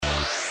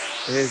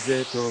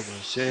איזה טוב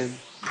השם,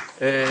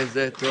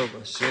 איזה טוב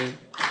השם,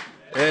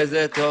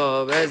 איזה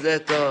טוב, איזה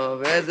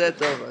טוב, איזה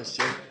טוב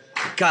השם.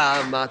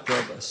 כמה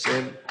טוב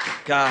השם,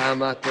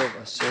 כמה טוב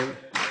השם,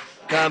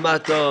 כמה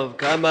טוב,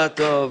 כמה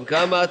טוב,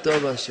 כמה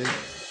טוב השם.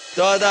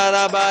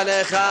 תודה רבה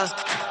לך,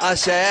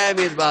 השם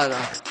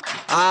יתברך,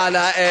 על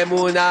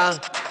האמונה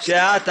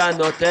שאתה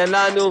נותן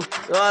לנו.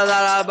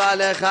 תודה רבה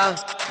לך,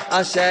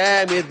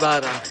 השם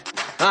יתברך,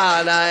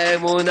 על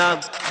האמונה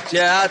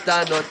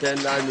שאתה נותן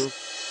לנו.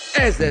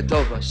 איזה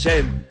טוב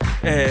השם,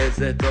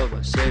 איזה טוב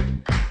השם,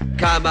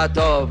 כמה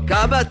טוב,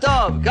 כמה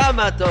טוב,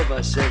 כמה טוב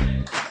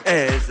השם.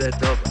 איזה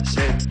טוב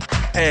השם,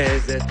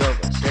 איזה טוב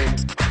השם,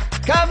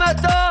 כמה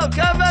טוב,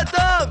 כמה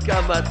טוב,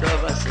 כמה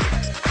טוב השם.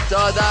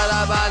 תודה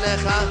רבה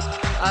לך,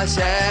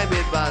 השם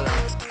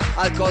יתברך,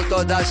 על כל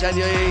תודה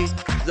שאני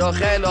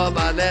זוכה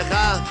לומר לך.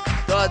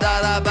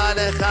 תודה רבה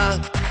לך,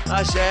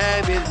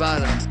 השם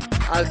יתברך,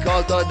 על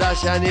כל תודה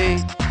שאני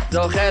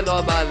זוכה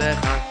לומר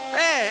לך.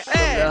 טוב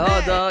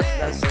להודות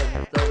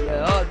לשם, טוב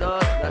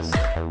להודות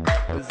לשם,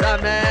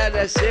 זמר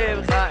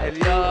לשמך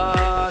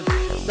עליון.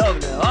 טוב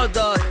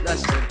להודות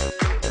לשם,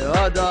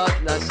 להודות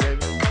לשם,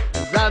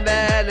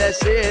 זמר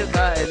לשמך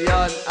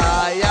עליון.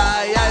 איי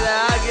איי איי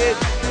להגיד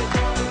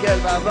כן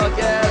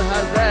בבוקר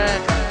הזה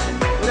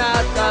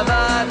ונתך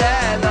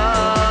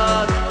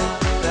בלילות,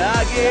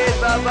 להגיד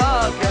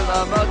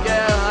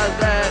בבוקר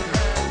הזה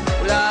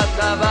ונתך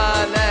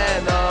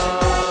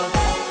בלילות.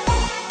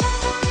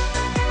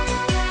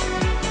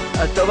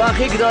 הטובה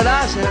הכי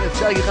גדולה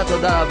שאפשר להגיד לך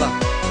תודה רבה,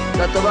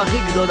 זו הטובה הכי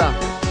גדולה.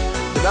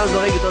 אדם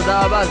זורק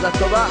תודה רבה, זו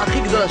הטובה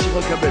הכי גדולה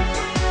שיכול לקבל,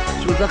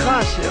 שהוא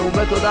זכה, שהוא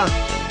אומר תודה.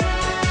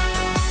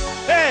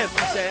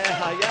 מה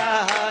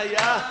שהיה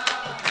היה,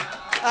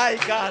 היי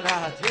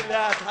קראתי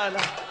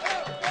להתחלה.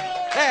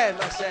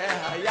 מה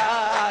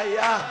שהיה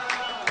היה,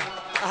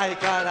 היי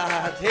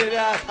קראתי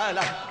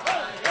להתחלה.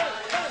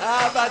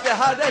 אבא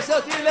תחדש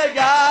אותי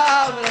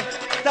לגמרי,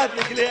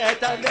 תדליק לי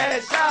את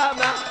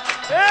הנשמה.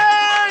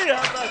 היי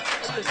אבא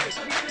תחדש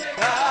אותי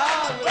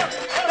לגמרי,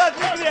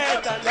 תדליק לי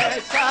את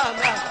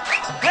הנשמה.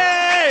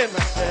 היי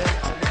מה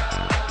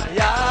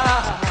שהיה,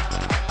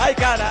 היי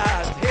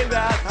קראתי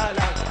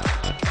להתחלה.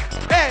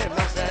 היי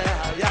מה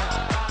שהיה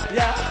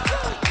היה,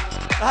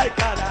 היי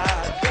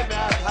קראתי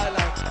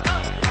להתחלה.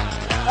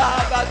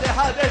 אבא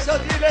תחדש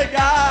אותי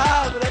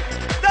לגמרי,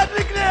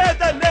 תדליק לי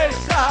את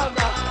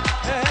הנשמה.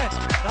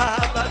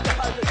 אבא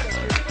תחדש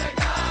אותי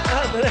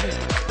לגמרי,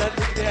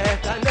 תדליק לי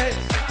את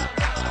הנשמה.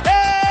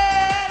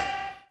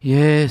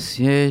 Yes,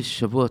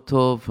 שבוע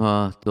טוב,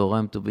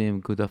 צהריים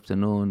טובים, good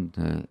afternoon,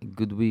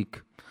 good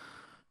week.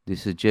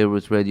 This is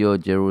JRoot Radio,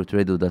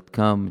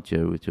 JRootRadio.com,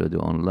 JRoot Radio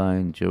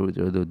Online, JRoot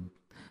Radio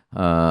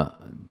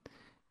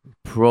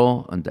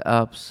Pro and the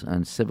apps,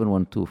 and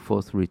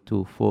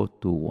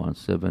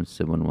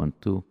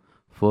 712-432-4217,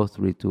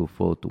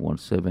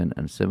 712-432-4217,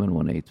 and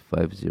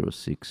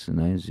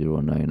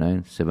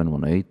 718-506-9099,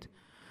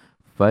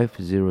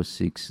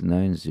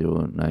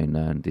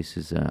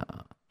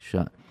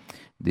 718-506-9099.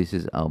 This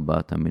is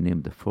Arbat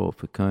Aminim, the four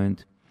of a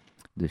kind,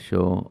 the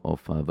show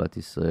of Ahavat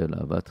Israel,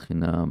 Ahavat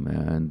Chinam,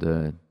 and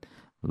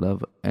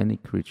love any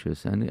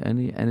creatures,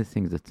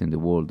 anything that's in the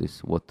world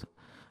is what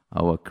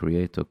our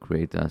Creator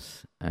create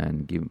us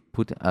and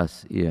put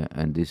us here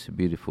in this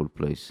beautiful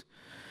place.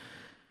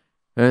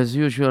 As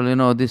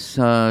usual, this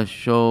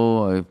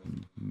show,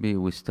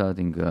 we're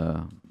starting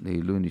the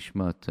Ilui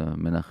Nishmat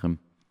Menachem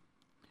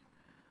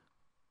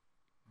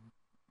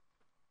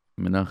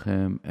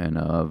and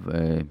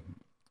Arav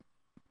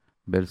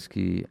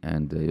Belsky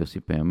and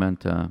Yossi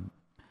Peyamanta,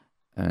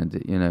 and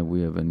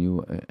we have a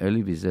new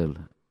Eli Wiesel,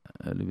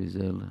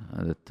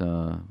 that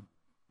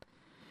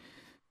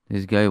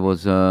this guy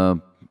was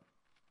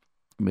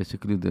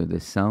basically the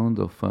sound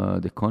of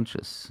the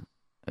conscious,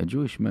 a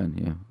Jewish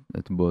man,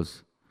 that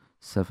was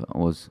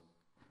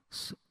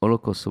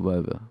Holocaust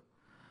survivor,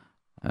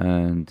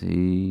 and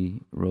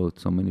he wrote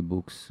so many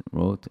books,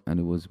 and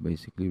he was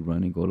basically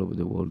running all over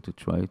the world to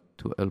try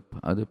to help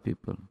other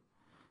people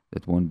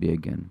that won't be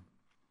again.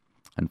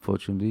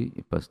 Unfortunately,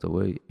 he passed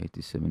away,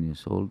 87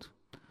 years old.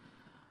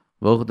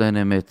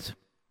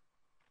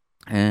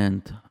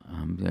 And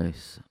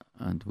yes,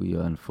 and we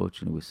are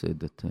unfortunately, we said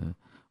that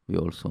we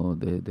also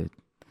the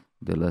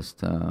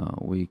last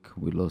week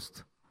we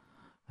lost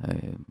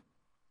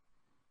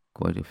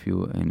quite a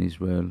few in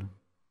Israel.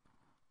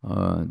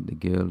 The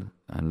girl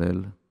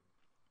Hallel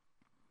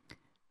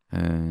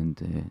and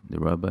the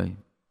rabbi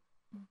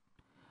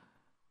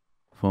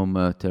from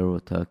a terror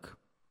attack.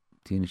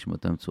 תהיה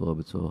נשמתם צורה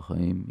בצורה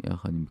החיים,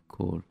 יחד עם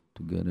כל,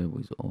 together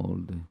with all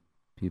the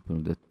people,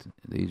 that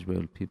the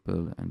Israel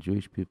people and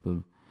Jewish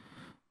people,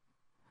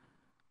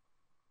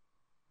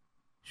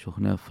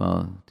 שוכני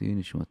עפר, תהיה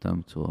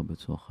נשמתם צורה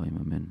בצורה החיים,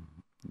 אמן.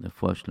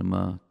 רפואה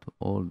שלמה to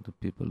all the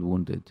people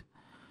wounded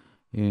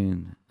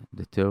in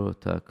the terror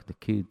attack, the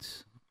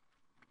kids,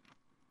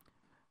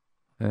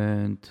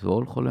 and to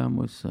all חולי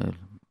עמו ישראל.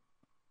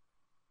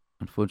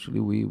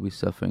 Unfortunately, we're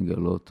suffering a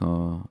lot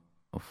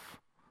of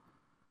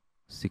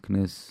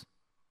sickness,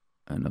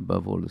 and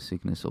above all the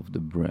sickness of the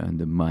brain,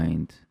 the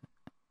mind,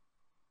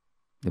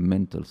 the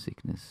mental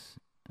sickness.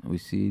 We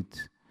see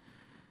it.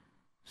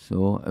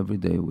 So every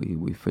day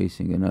we're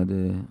facing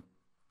another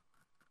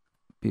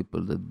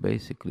people that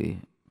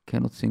basically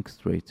cannot think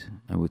straight,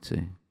 I would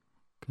say.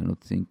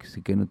 Cannot think,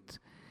 they cannot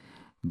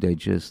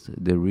digest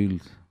the real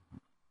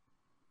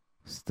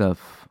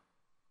stuff.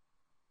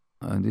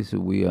 And this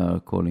we are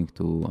calling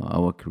to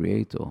our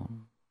Creator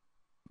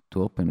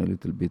to open a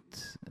little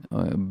bit,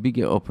 a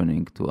bigger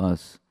opening to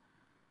us,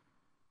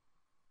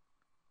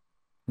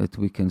 that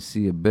we can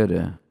see a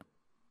better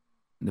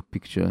the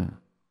picture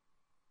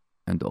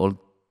and all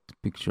the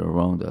picture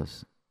around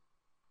us,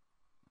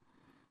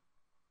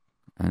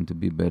 and to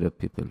be better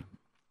people.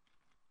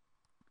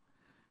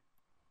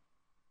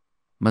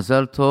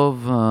 Mazal Tov,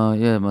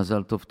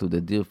 Mazal Tov to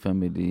the Dear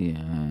family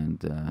and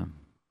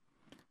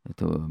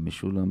to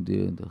Mishulam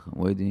Dear, the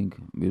wedding,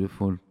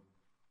 beautiful.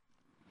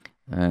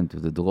 And to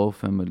the Dror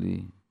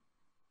family,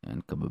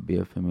 and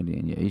Kababia family,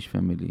 and Yaish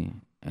family,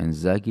 and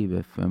Zagi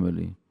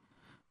family,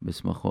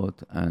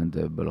 Besmachot, and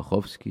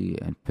Belachovsky,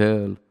 and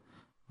Pearl,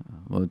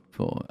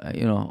 for,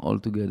 all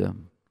together.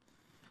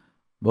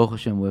 Baruch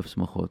Hashem, we have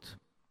Smachot.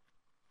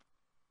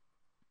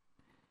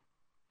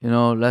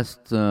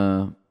 Last,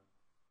 I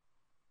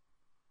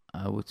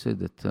would say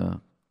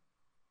that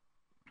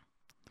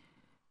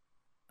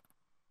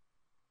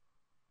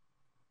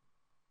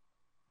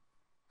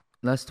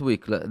last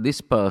week,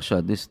 this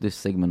parasha, this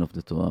segment of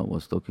the Torah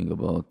was talking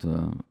about,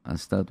 I'll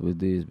start with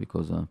this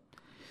because I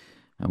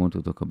want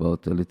to talk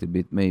about a little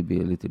bit,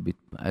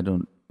 I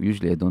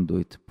don't do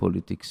it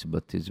politics,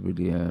 but it's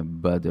really a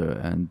bother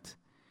and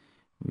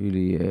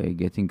really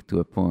getting to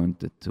a point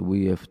that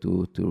we have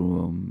to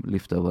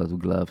lift our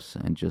gloves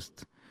and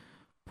just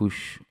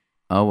push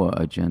our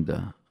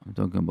agenda. I'm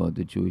talking about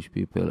the Jewish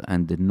people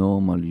and the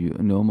normal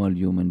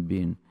human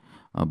being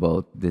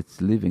about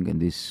that's living in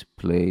this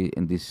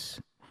in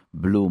this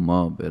blue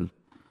marble,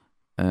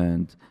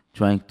 and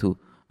trying to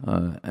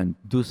and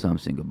doing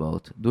something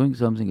about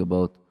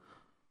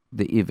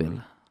the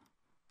evil.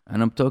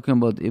 And I'm talking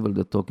about evil.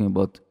 They're talking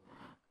about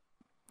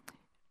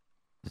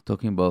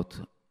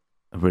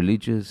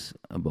religious,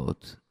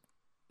 about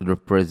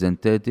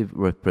representative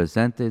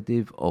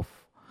of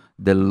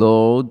the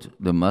Lord,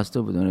 the Master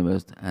of the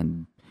universe,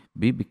 and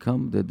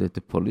become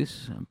the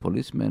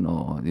policemen,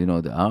 or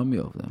the army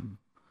of them.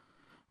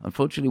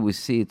 Unfortunately, we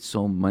see it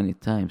so many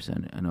times,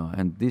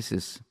 and this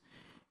is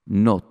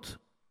not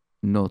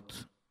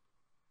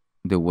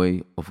the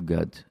way of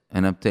God.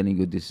 And I'm telling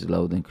you, this is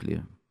loud and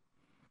clear.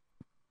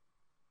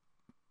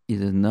 It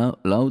is now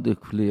loud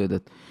and clear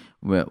that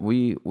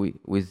we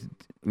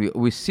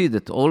see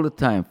that all the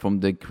time from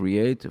the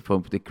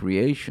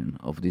creation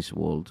of this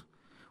world,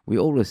 we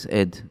always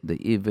add the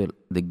evil,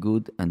 the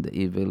good and the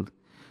evil,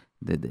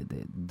 the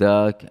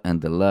dark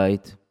and the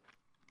light,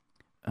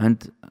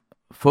 and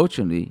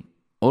fortunately,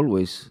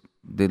 always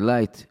the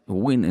light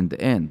win in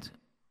the end,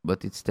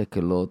 but it's take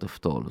a lot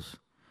of tolls.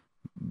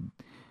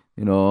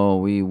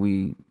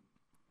 We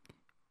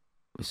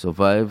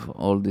survive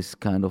all this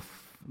kind of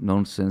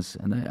nonsense,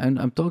 and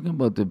I'm talking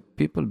about the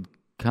people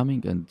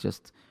coming and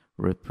just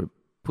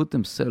put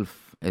themselves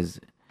as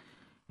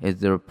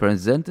the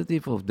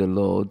representative of the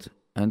Lord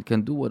and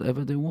can do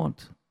whatever they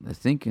want. They're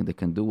thinking they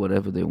can do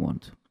whatever they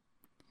want.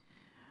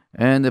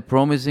 And they're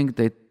promising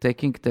that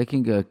taking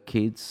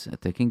kids,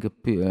 taking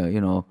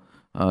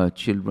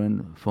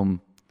children from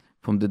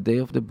the day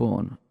of the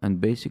born, and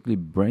basically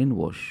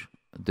brainwash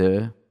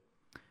them,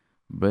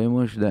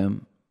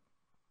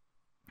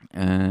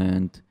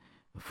 and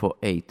for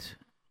 8.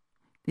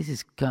 This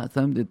is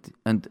time that,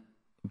 and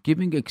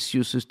giving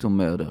excuses to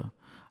murder.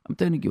 I'm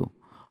telling you,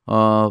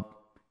 and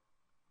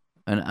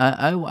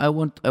I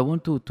want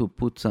to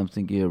put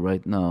something here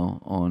right now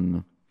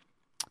on.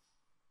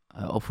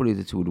 Hopefully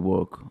this will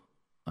work,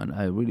 and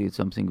it's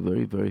something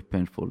very, very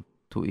painful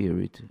to hear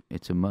it.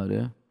 It's the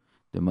mother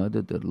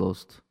that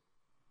lost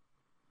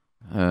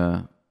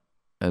a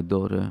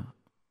daughter,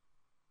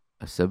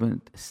 a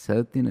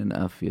 13 and a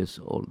half years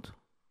old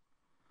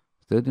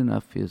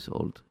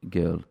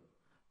girl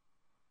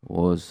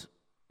was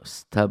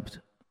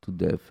stabbed to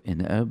death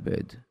in her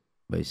bed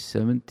by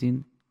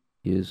 17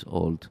 years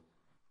old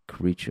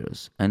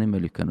creatures.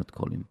 Animal, you cannot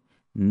call him.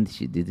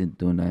 She didn't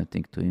do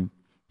nothing to him.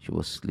 She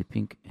was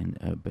sleeping in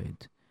her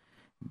bed.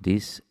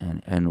 This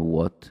and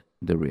what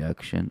the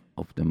reaction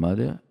of the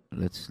mother.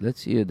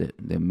 Let's hear the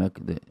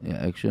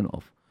action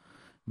of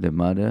the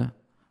mother.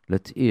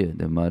 Let's hear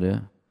the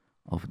mother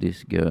of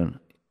this girl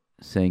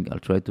saying, I'll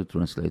try to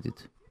translate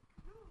it.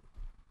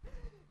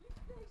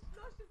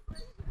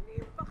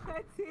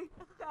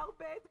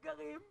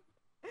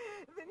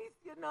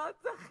 וניסיונות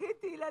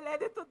זכיתי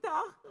ללדת אותך.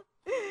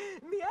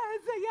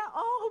 מאז היה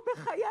אור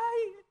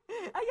בחיי.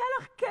 היה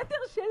לך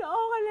כתר של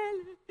אור הלל.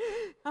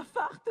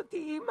 הפכת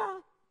אותי אמא.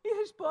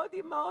 יש פה עוד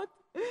אמאות.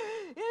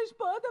 יש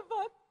פה עוד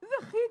אבות.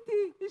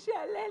 זכיתי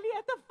שעלה לי,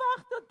 את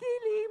הפכת אותי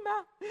לאמא.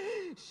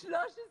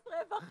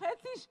 13.5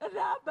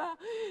 שנה אבא,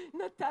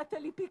 נתת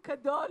לי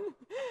פיקדון.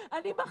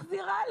 אני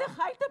מחזירה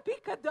לך את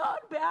הפיקדון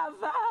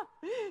באהבה,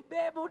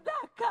 באמונה.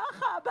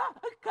 ככה אבא,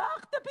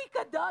 קח את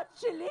הפיקדון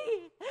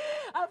שלי.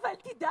 אבל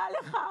תדע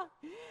לך,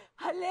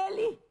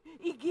 הללי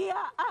הגיע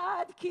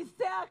עד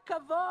כיסא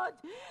הכבוד.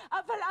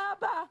 אבל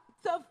אבא,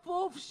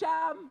 צפוף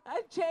שם,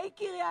 אנשי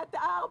קריית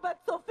ארבע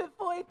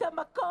צופפו את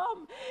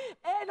המקום.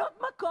 אין עוד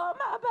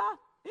מקום אבא,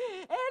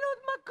 אין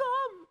עוד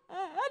מקום.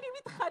 אני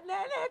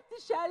מתחננת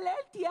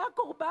שהלל תהיה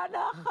הקורבן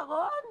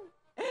האחרון.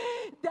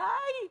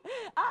 די,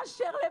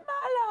 אשר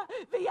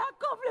למעלה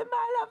ויעקב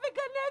למעלה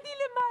וגן עדי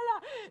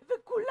למעלה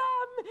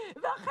וכולם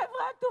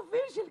והחבר'ה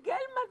הטובים של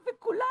גלמן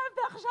וכולם,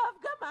 ועכשיו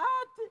גם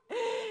את.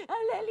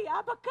 הללי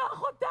אבא,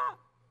 קח אותה,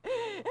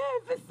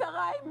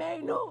 ושרה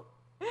אמנו,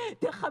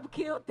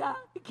 תחבקי אותה,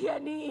 כי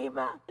אני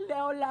אמא,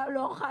 לעולם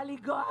לא אוכל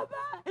לגוע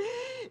בה.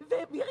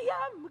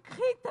 ומרים,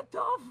 קחי את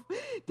הטוב,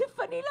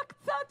 תפני לה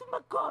קצת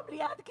מקום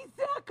ליד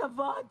כיסא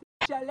הכבוד,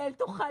 שהלל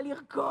תוכל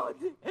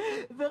לרקוד.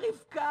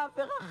 ורבקה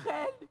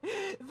ורחל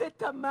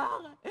ותמר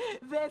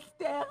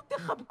ואסתר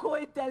תחבקו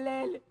את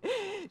הלל.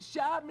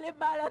 שם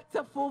למעלה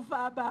צפוף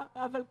אבא,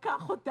 אבל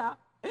קח אותה.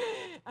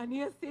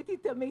 אני עשיתי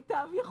את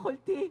המיטב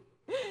יכולתי.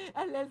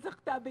 הלל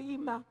זכתה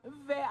באמא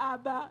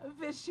ואבא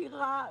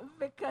ושירה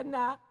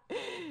וקנה,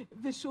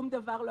 ושום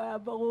דבר לא היה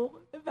ברור.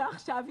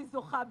 ועכשיו היא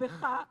זוכה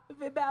בך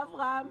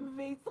ובאברהם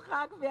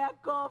ויצחק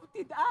ויעקב.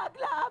 תדאג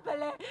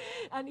לאבא.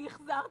 אני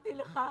החזרתי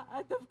לך,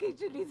 התפקיד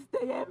שלי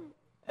הסתיים.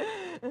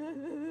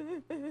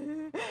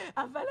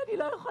 אבל אני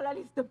לא יכולה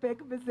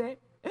להסתפק בזה.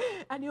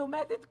 אני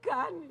עומדת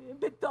כאן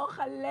בתוך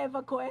הלב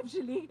הכואב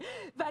שלי,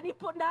 ואני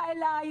פונה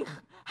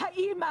אלייך,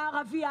 האמא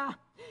הערבייה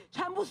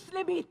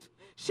המוסלמית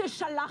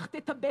ששלחת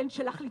את הבן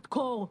שלך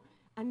לדקור.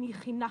 אני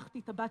חינכתי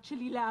את הבת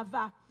שלי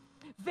לאהבה,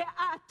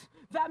 ואת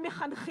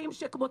והמחנכים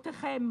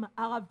שכמותכם,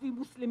 ערבים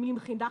מוסלמים,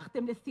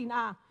 חינכתם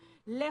לשנאה.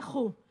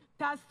 לכו,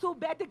 תעשו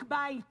בדק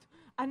בית.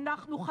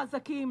 אנחנו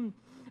חזקים.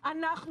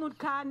 אנחנו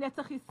כאן,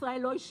 נצח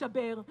ישראל לא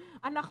יישבר.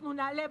 אנחנו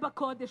נעלה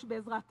בקודש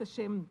בעזרת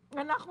השם.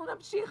 אנחנו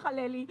נמשיך,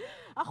 הללי.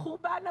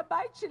 החורבן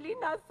הבית שלי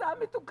נעשה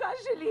המתוקה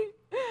שלי,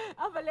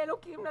 אבל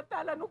אלוקים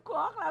נתן לנו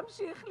כוח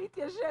להמשיך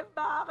להתיישב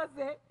בהר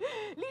הזה,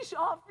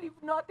 לשאוף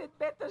לבנות את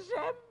בית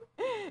השם.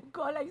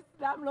 כל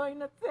האסלאם לא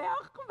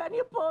ינצח. ואני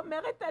פה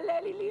אומרת,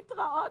 הללי,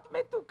 להתראות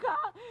מתוקה.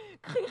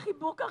 קחי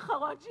חיבוק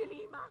אחרון של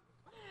אמא.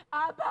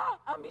 אבא,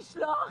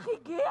 המשלוח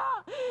הגיע.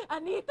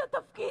 אני את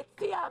התפקיד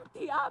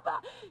סיימתי, אבא.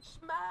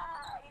 שמע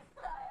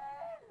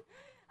ישראל,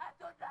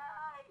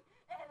 אדוני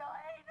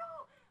אלוהינו,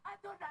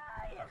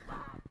 אדוני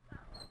אחד.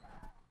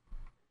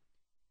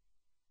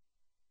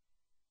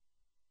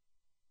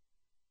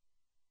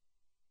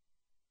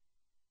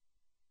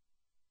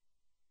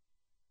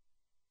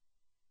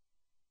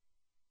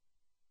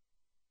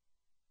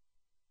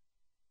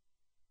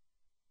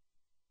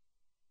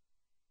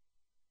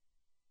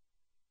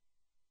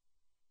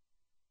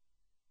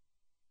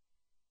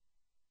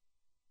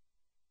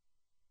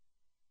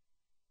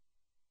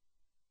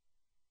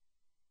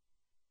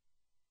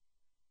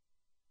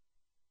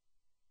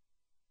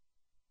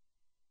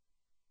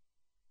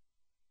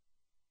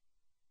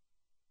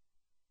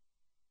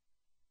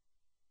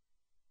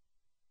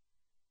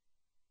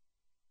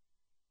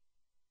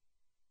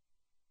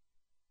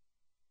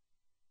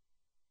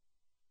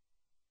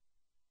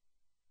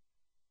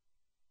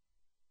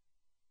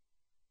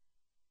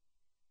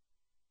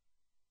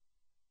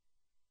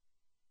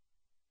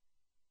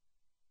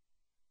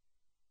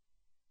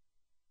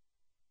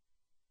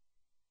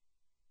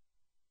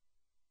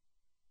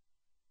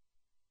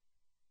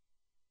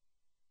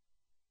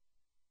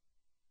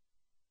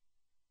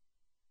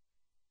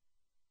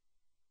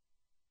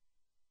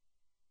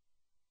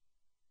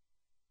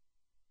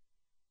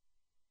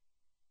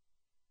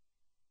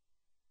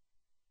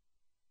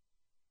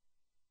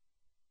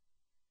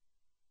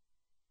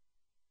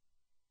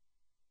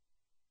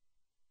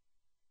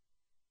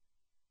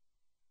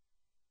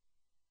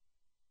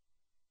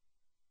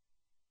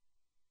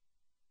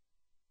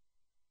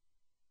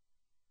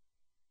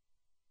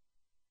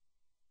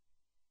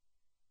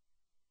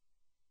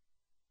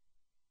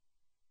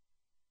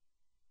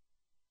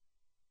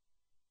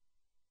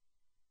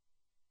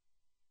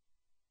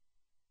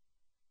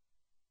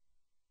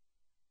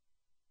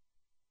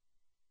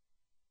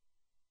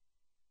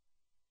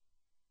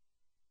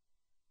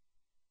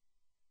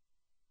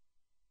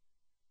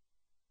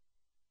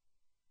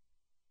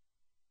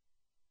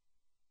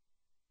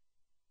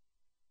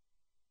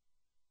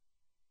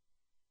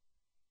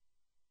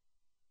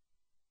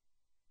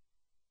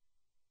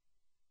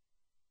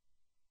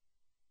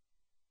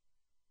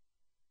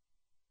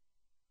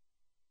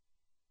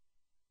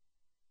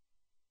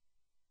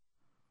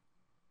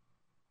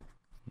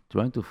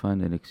 Trying to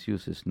find an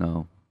excuses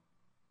now.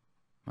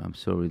 I'm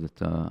sorry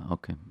that,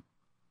 okay.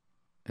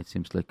 It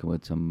seems like we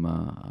had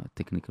some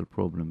technical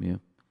problem here.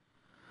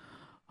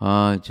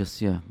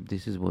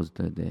 This was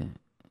the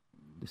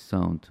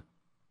sound.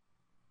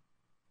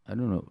 I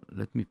don't know,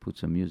 let me put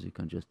some music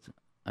and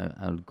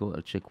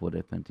I'll check what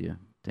happened here.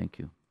 Thank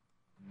you.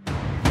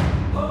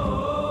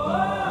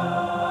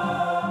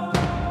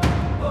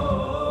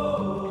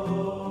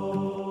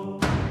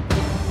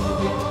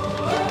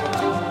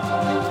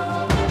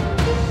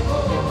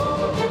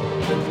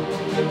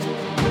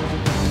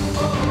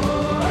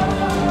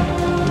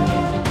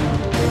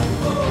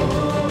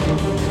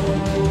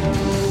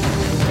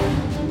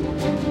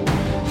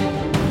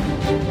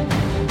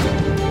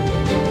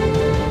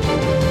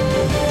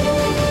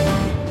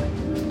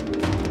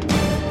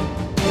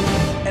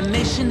 a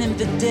nation in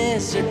the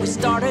desert. We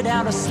started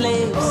out as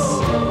slaves,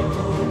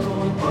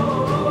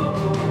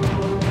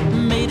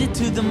 made it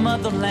to the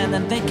motherland,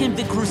 and then came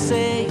the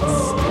Crusades.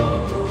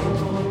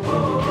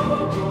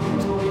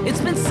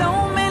 It's been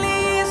so many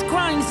years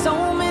crying,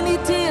 so many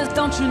tears.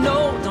 Don't you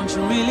know, don't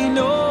you really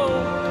know?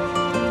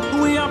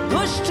 We are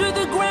pushed to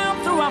the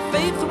ground. Through our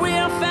faith we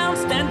are found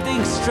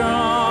standing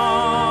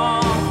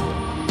strong.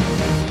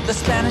 The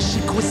Spanish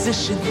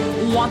Inquisition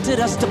wanted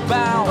us to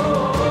bow,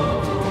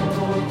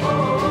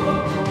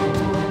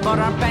 but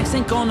our backs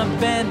ain't gonna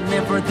bend,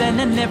 never then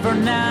and never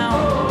now.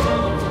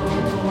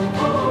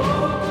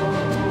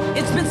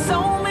 It's been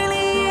so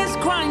many years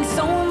crying,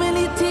 so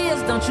many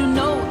tears. Don't you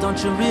know,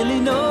 don't you really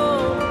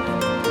know?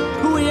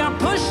 We are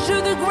pushed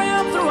to the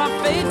ground. Through our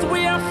faith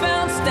we are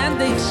found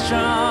standing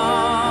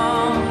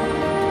strong.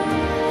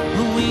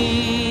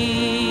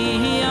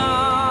 We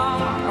are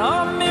a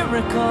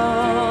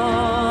miracle.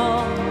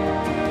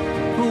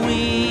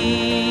 We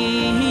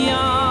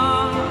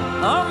are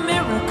a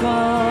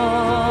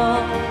miracle.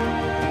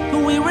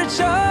 We were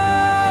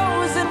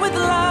chosen with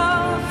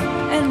love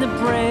and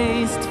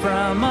embraced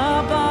from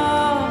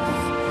above.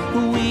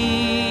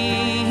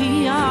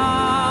 We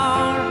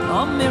are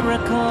a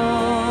miracle.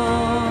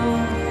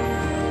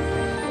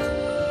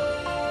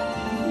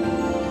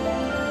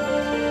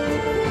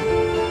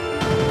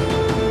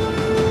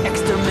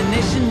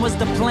 Extermination was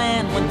the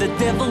plan when the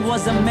devil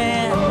was a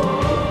man.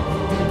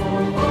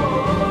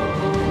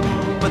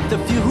 But the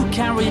few who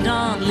carried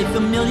on leave the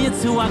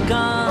millions who are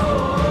gone.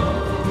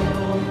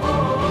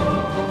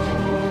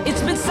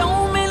 It's been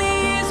so many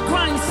years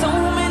crying, so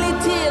many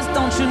tears.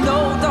 Don't you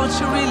know, don't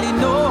you really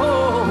know?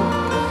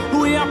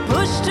 We are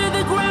pushed to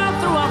the ground.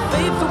 Through our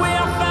faith we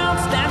are found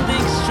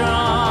standing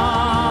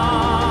strong.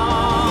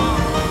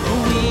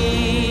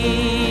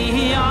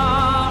 We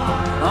are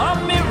a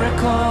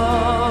miracle.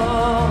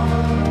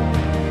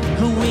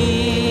 We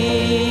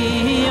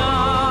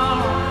are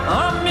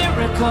a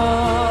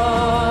miracle.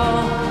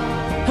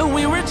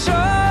 We were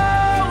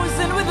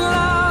chosen with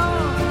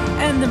love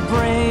and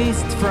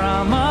embraced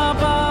from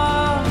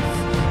above.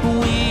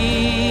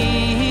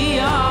 We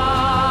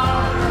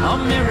are a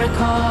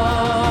miracle.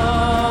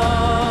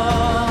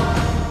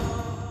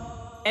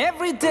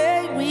 Every day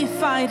we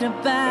fight a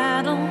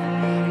battle.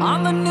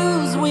 On the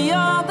news we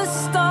are the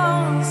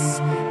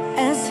stars.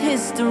 As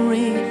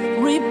history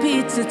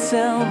repeats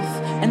itself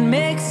and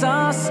makes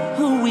us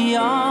who we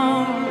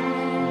are.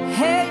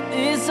 Hate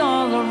is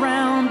all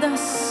around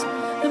us,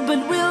 but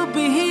we'll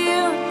be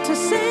here to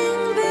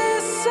sing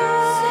this song.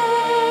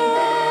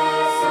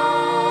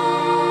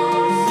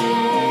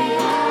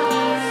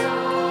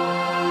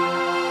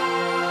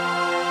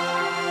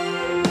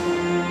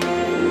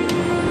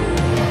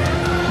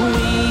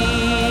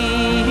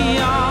 We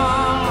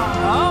are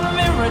a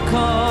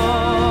miracle.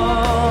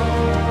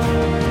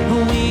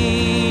 We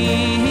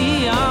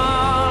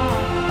are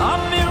a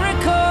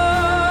miracle.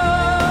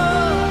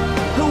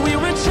 We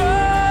were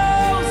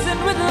chosen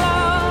with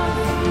love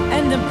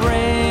and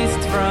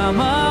embraced from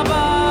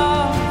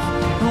above.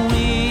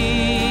 We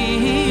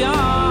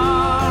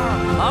are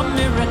a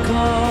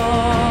miracle.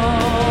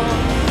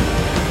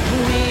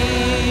 We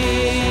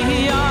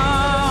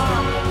are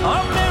a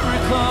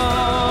miracle.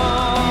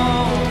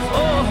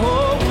 Oh,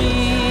 we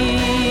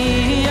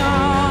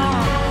are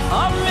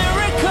a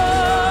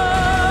miracle.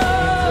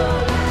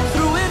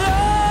 Through it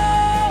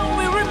all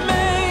we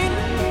remain.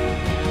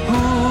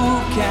 Who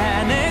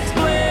can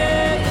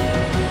explain?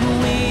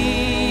 We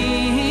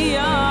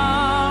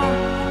are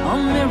a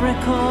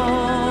miracle.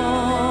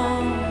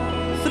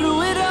 Through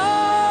it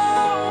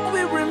all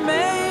we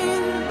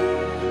remain.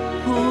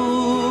 Who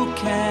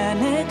can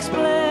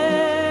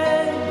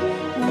explain?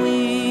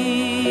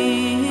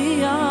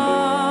 We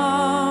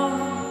are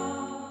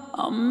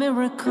a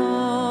miracle.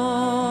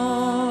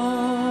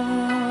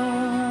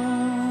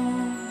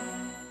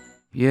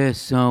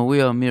 Yes,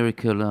 we are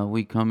Miracle.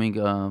 We coming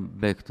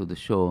back to the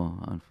show.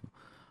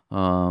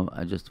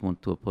 I just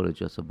want to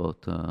apologize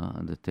about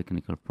the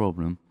technical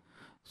problem.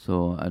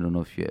 So I don't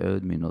know if you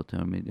heard me, not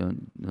heard me.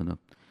 No.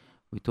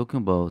 We're talking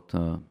about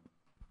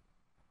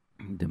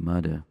the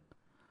mother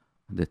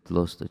that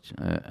lost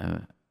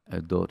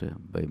a daughter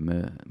by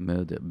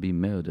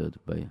murdered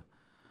by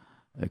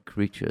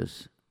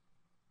creatures,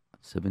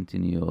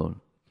 17-year-old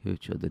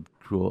creature that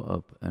grew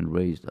up and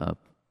raised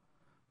up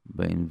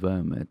by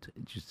environment.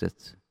 It's just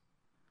that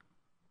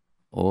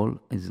all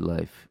his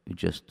life he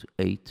just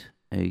ate,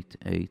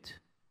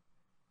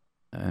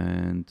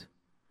 and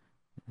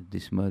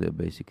this mother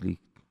basically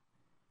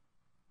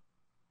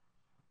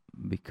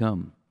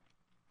become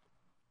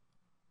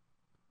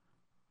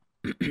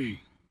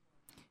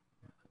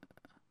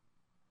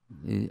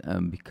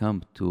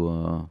become to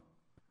a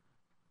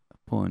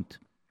point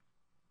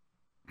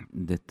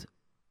that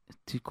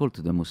to call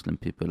to the Muslim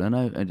people, and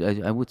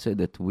I would say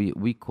that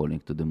we calling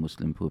to the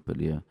Muslim people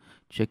here.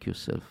 Check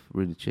yourself,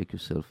 really check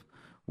yourself.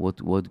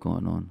 What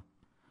going on?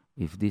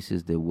 If this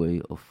is the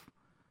way of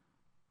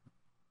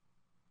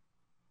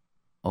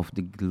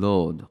the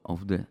Lord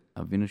of the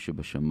Avinu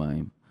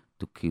Shebashamayim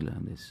to kill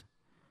this.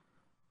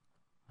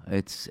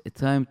 it's a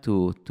time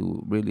to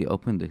really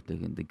open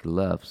the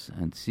gloves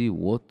and see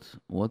what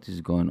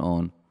is going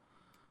on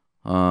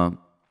uh,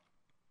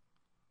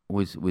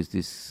 with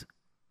this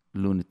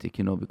lunatic,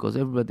 because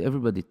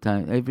everybody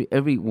time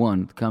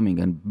everyone coming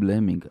and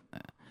blaming,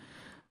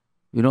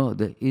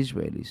 the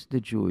Israelis,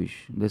 the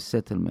Jewish, the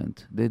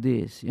settlement, the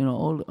this,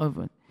 all of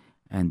it.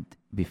 And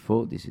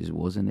before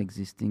wasn't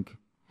existing.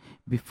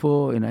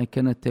 Before, and I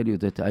cannot tell you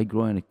that I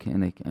grew I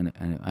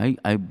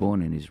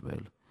born in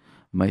Israel.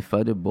 My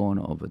father born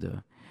over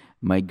there.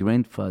 My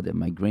grandfather,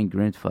 my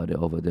great-grandfather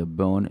over there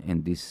born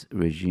in this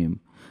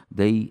regime.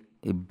 They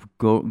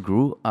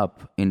grew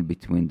up in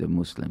between the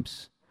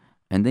Muslims.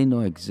 And they know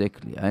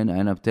exactly, and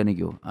I'm telling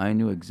you, I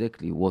knew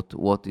exactly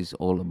what is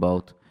all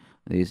about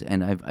this,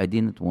 and I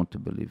didn't want to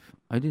believe.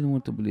 I didn't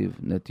want to believe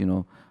that,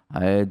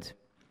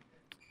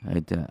 I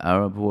had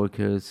Arab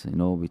workers,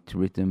 we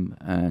treat them,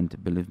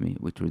 and believe me,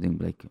 we treat them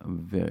like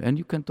very, and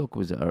you can talk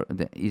with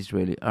the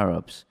Israeli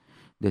Arabs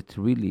that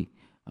really,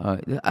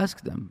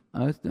 ask them,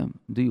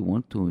 do you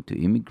want to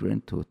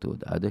immigrate to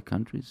the other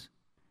countries?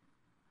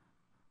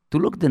 To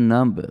look the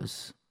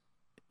numbers,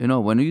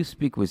 when you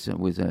speak with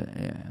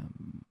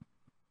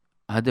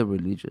other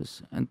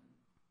religious and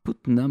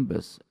put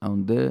numbers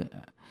on there,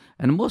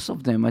 and most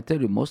of them, I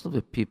tell you, most of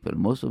the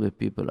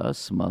people are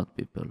smart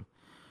people.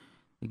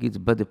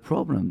 But the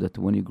problem that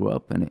when you grow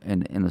up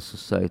in a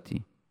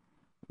society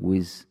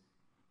with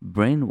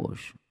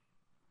brainwash,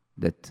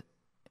 that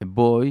a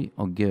boy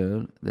or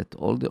girl, that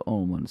all the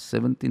hormones,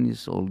 17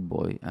 years old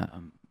boy,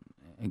 or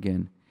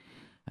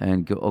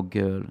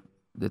girl,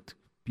 that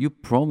you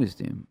promised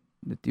him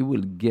that you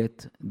will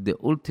get the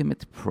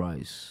ultimate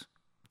prize,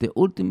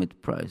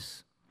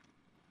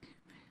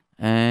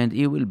 and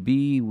he will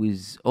be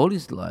with all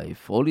his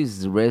life, all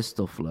his rest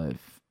of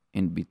life,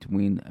 in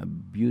between a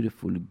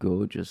beautiful,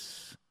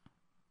 gorgeous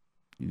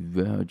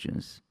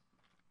virgins.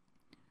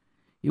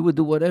 He would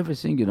do whatever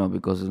thing,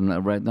 because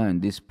right now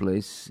in this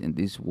place, in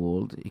this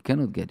world, he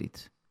cannot get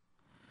it.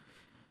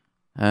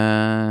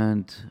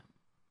 And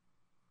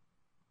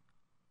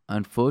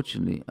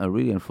unfortunately,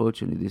 really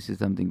unfortunately, this is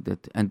something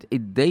that, and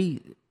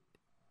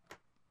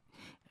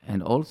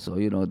also,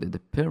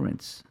 the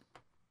parents,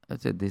 I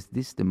said,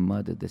 this the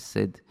mother that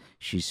said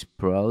she's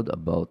proud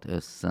about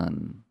her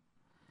son.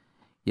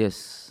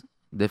 Yes,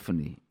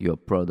 definitely, you're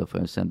proud of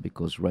her son,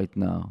 because right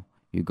now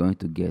you're going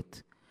to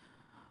get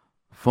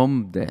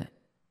from the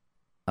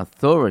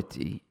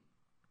authority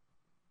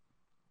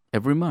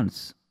every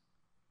month.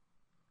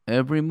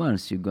 Every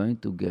month you're going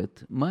to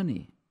get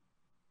money.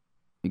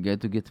 You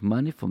get to get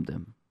money from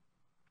them.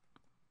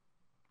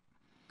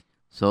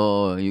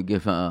 So you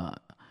give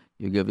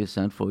your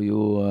son for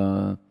you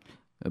a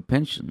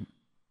pension.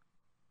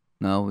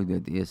 Now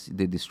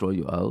they destroy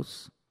your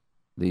house.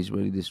 The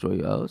Israeli destroy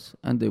your house,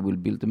 and they will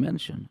build a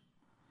mansion.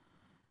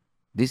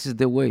 This is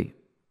the way.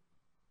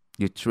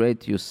 You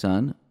trade your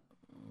son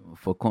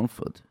for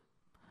comfort.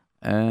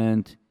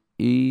 And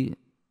he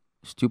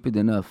stupid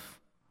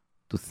enough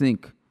to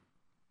think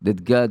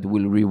that God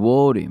will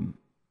reward him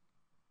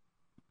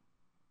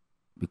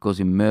because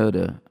he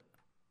murdered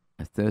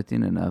a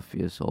 13.5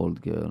 years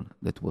old girl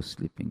that was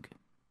sleeping.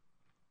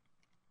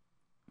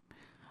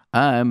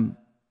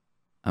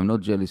 I'm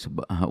not jealous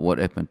about what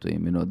happened to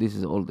him. This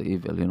is all the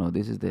evil.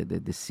 This is the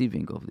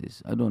deceiving of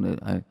this.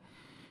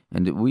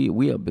 And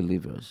we are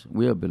believers.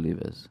 We are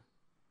believers.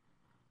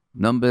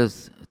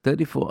 Numbers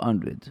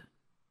 3400,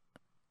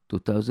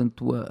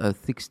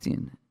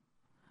 2016,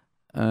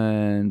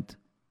 and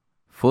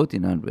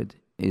 1400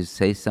 is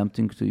say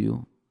something to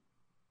you.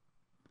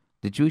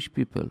 The Jewish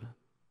people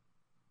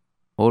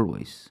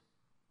always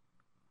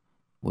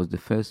was the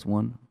first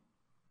one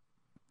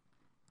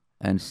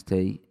and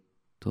stay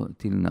till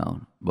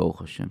now.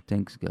 Baruch Hashem,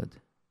 thanks God.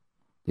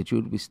 The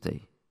Jews will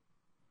stay.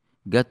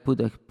 God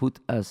put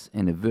us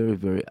in a very,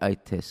 very high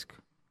task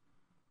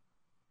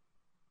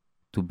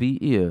to be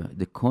here,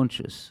 the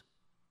conscious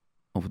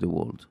of the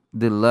world,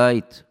 the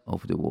light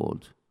of the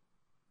world,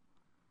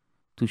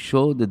 to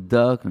show the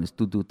darkness,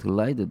 to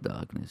light the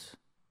darkness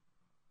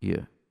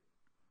here.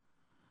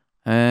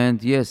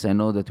 And yes, I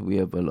know that we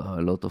have a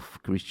lot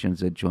of Christians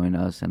that join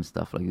us and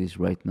stuff like this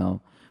right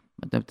now.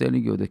 But I'm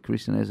telling you, the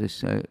Christian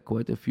has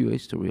quite a few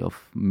history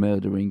of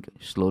murdering,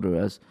 slaughter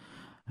us,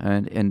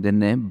 and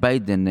by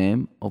the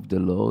name of the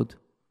Lord,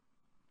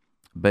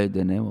 by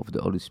the name of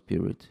the Holy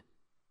Spirit.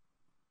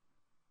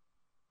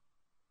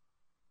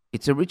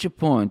 It's a richer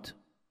point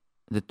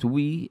that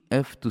we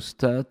have to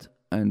start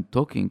and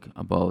talking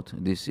about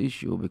this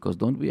issue, because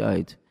don't we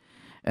hide.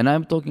 And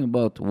I'm talking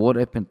about what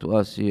happened to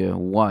us here,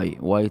 why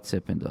it's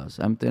happened to us.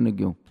 I'm telling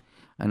you,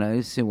 and I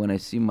say when I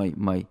see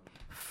my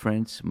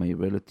friends, my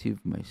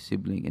relative, my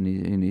sibling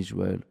in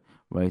Israel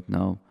right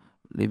now,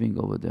 living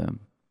over there,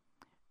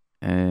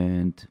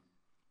 and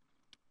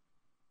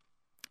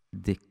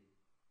the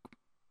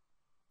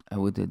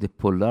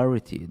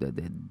polarity, the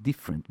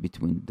difference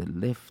between the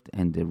left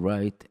and the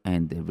right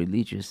and the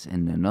religious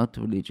and the not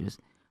religious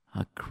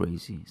are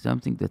crazy.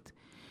 Something that,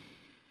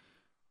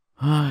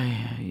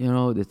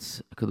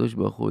 that's Kadosh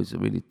Baruch Hu is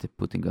really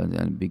putting on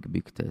a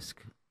big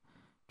task.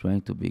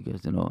 trying to be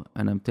good,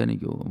 And I'm telling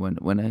you,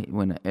 when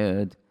I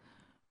heard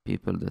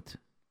people that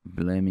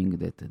blaming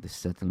that the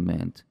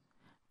settlement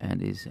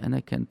and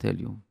I can tell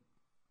you,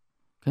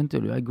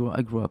 I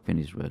grew up in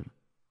Israel.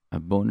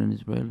 I'm born in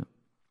Israel,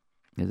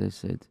 as I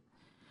said,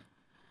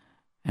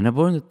 and I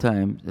born at a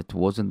time that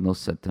wasn't no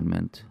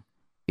settlement.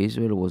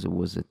 Israel was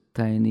a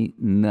tiny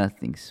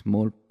nothing,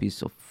 small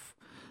piece of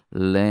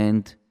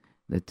land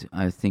that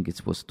I think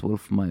it was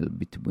 12 miles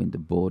between the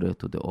border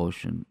to the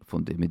ocean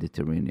from the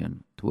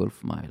Mediterranean.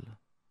 12 miles.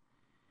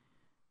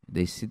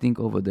 They sitting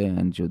over there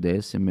in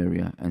Judea,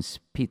 Samaria, and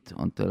spit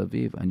on Tel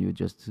Aviv, and you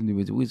just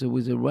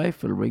with a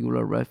rifle,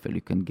 regular rifle,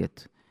 you can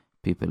get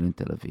people in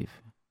Tel Aviv.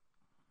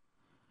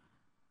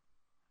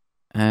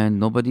 And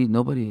nobody,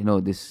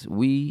 this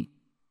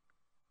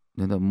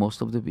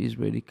most of the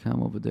Israeli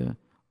come over there,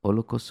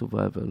 Holocaust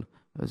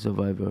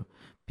survivor,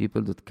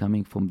 people that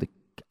coming from the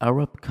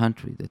Arab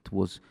country that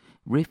was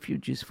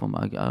refugees from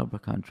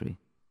Arab country,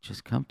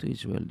 just come to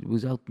Israel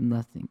without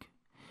nothing,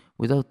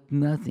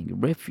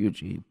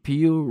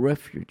 pure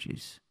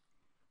refugees,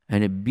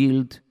 and it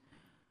build,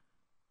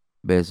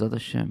 Be'ezrat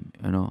Hashem,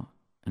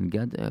 and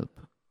God help,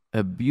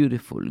 a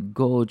beautiful,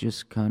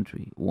 gorgeous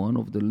country, one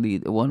of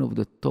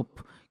the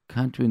top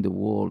country in the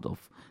world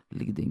of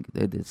leading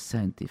the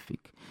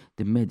scientific,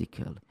 the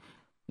medical,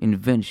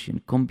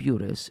 invention,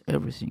 computers,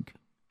 everything.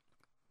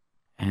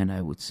 And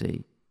I would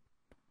say,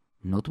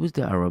 not with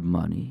the Arab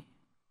money,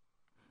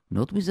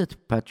 not with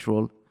that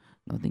petrol,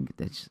 nothing.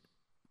 That's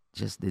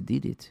just they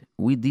did it.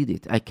 We did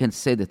it. I can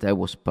say that I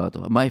was part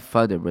of it. My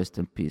father, rest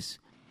in peace,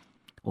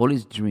 all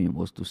his dream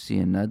was to see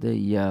another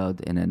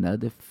yard and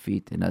another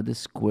feet, another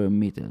square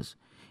meters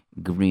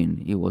green.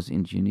 He was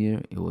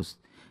engineer. He was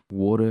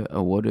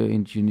water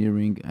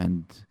engineering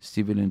and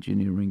civil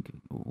engineering,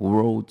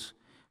 roads,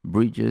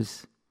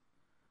 bridges.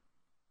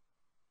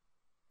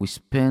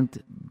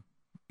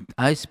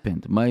 I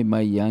spent my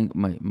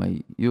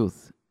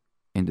youth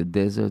in the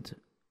desert,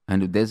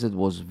 and the desert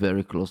was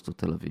very close to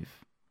Tel Aviv.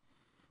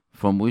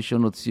 From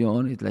Rishon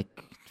LeZion, it's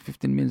like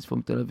 15 minutes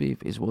from Tel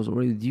Aviv. It was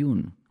already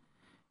dune,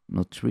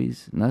 no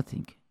trees,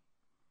 nothing.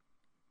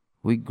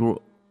 We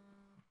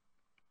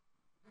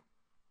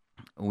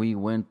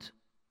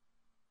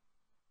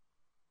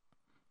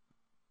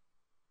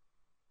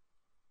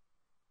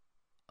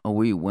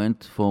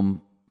went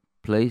from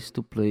place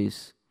to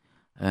place,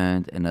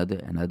 and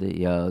another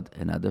yard,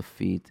 another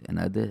feet,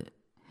 another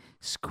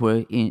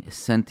square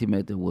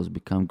centimeter was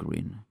become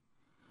green.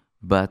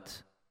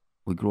 But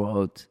we grew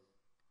out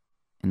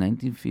in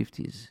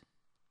 1950s.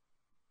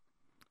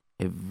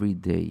 Every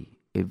day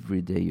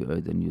you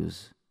heard the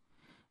news.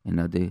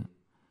 Another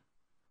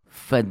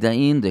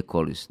Fadain, they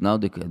call it. Now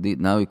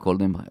we call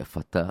them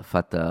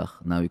Fatah.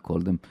 Now we call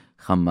them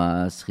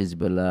Hamas,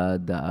 Hezbollah,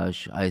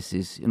 Daesh,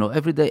 ISIS.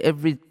 Every day,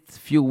 every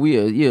few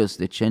years,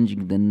 they're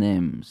changing the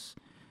names.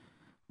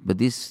 But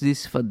this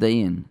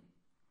Fadain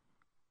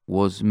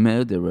was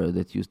murderer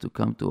that used to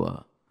come to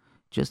her.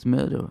 Just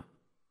murder.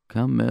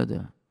 Come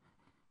murder.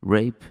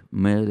 Rape,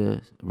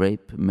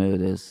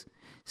 murders,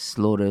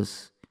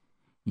 slaughters.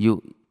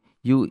 You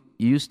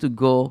used to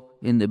go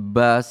in the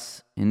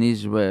bus in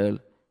Israel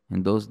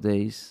in those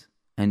days,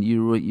 and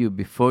you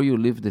before you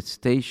leave the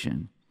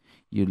station,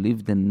 you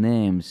leave the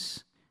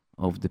names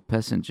of the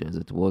passengers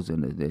that was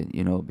in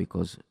the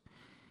because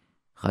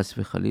Chas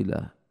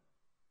v'Chalila,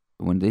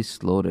 when they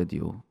slaughtered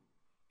you,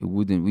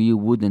 you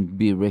wouldn't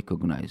be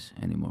recognized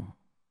anymore.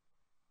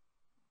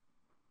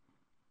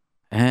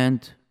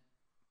 And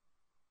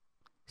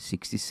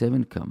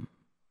 67 come,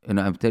 and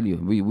I'm telling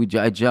you,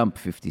 I jumped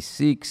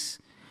 56.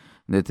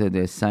 That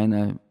the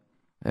Sinai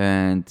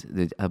and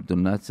the Abdul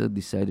Nasser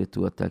decided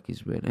to attack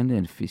Israel, and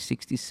then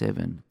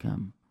 67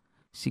 come,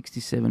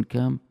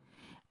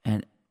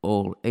 and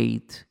all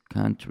 8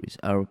 countries,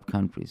 Arab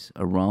countries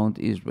around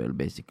Israel,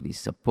 basically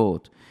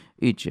support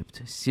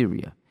Egypt,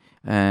 Syria,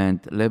 and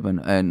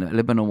Lebanon. And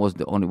Lebanon was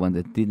the only one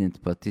that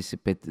didn't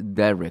participate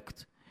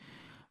direct,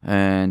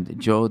 and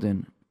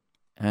Jordan,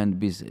 and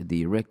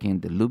the Iraqi,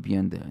 the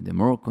Libyan, the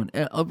Moroccan,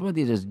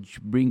 everybody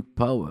just bring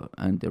power,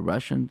 and the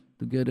Russian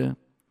together.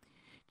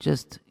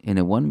 Just in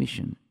one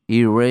mission,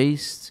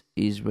 erased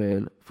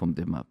Israel from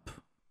the map.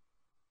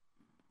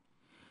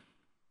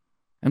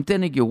 I'm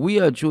telling you, we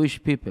are Jewish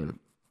people.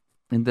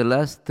 In the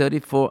last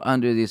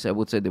 3,400 years, I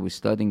would say that we're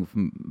starting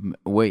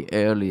way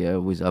earlier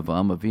with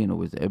Avraham Avinu,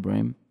 with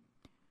Abraham.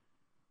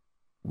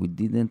 We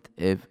didn't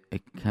have a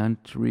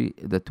country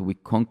that we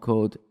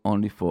conquered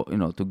only for,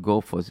 to go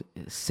for the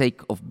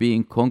sake of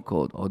being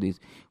conquered. Or this,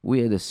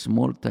 we had a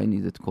small, tiny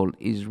that called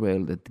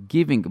Israel that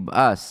giving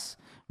us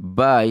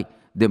by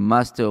the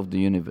master of the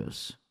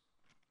universe.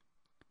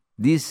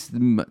 This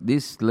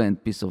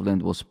land, piece of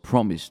land, was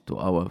promised to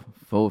our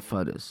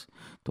forefathers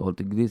to hold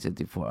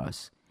dignity for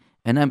us.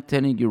 And I'm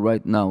telling you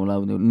right now,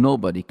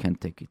 nobody can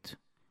take it.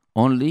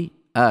 Only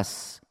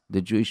us,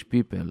 the Jewish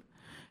people,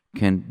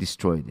 can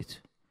destroy it.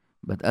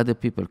 But other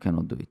people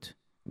cannot do it.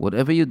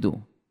 Whatever you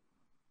do,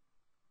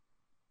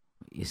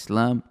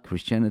 Islam,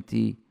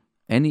 Christianity,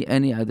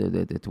 any other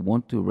that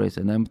want to erase.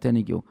 And I'm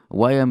telling you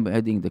why I'm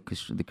adding the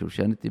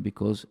Christianity,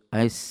 because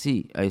I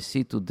see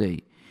today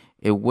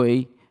a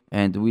way.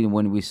 And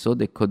when we saw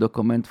the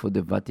document for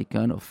the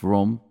Vatican of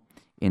Rome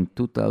in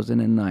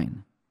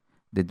 2009,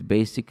 that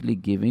basically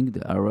giving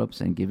the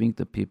Arabs and giving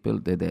the people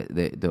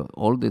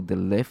the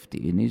left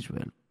in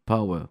Israel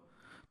power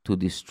to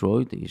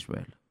destroy the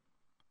Israel.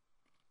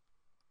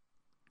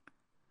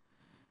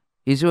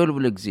 Israel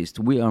will exist.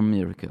 We are a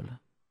miracle.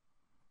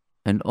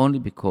 And only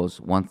because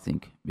one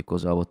thing,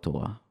 because our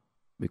Torah,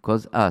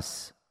 because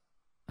us,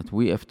 that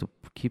we have to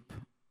keep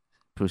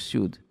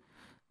pursued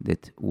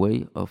that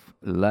way of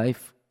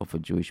life of a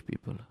Jewish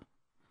people.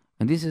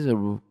 And this is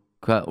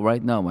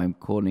right now I'm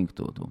calling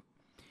to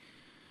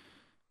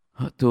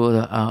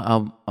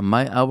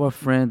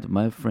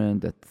my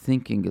friend that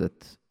thinking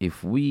that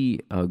if we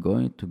are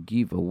going to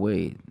give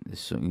away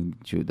in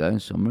Judea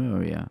and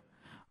Samaria,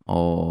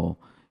 or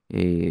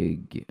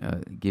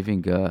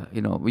giving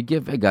we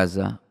give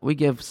Gaza, we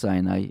give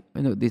Sinai,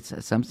 this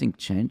something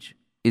change.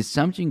 Is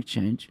something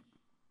change?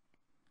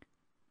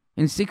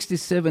 In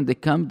 67, they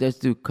come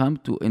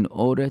to in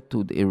order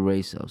to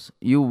erase us.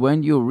 I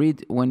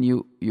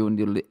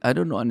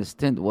don't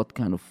understand what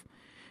kind of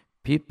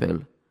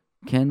people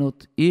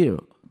cannot hear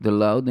the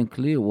loud and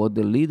clear what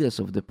the leaders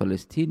of the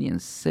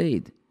Palestinians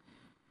said.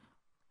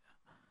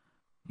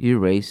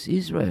 Erase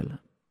Israel.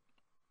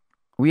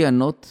 We are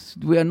not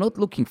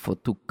looking for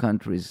two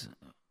countries,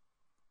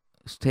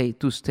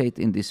 two states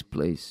in this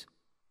place.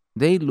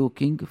 They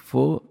looking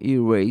for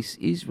erase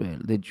Israel,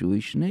 the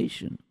Jewish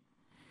nation.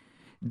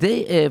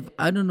 They have,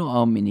 I don't know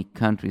how many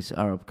countries,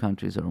 Arab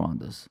countries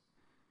around us.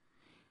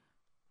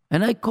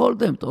 And I call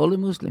them, to all the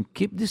Muslims,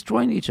 keep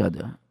destroying each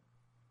other.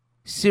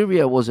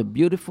 Syria was a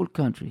beautiful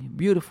country,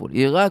 beautiful.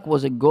 Iraq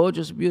was a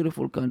gorgeous,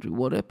 beautiful country.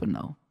 What happened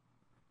now?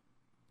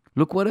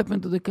 Look what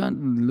happened to the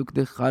country. Look,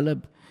 the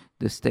Halab,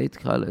 the state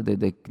Halab,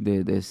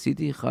 the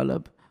city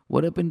Halab.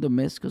 What happened in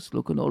Damascus?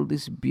 Look at all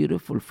this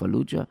beautiful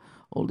Fallujah,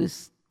 all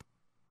these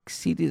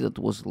cities that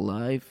was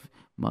life.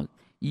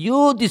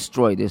 You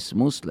destroy these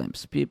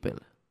Muslims, people.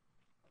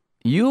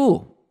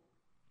 You,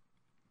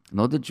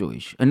 not the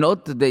Jewish, and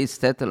not the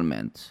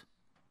settlement,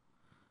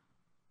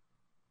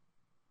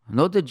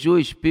 not the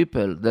Jewish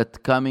people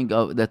that coming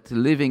out, that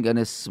living on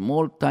a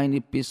small,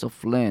 tiny piece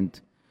of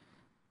land.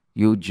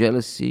 You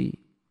jealousy,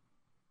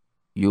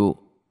 you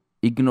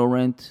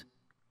ignorant,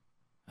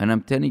 and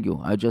I'm telling you,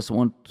 I just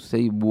want to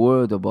say a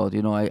word about.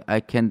 I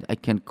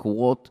can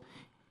quote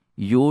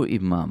your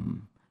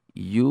imam,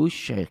 you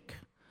sheikh,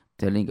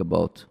 telling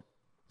about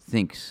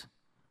things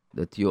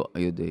that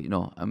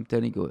I'm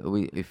telling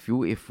you, if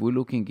we're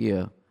looking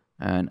here,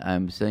 and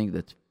I'm saying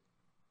that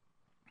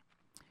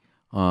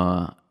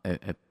a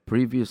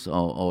previous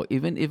or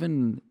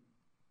even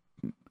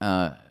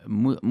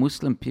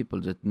Muslim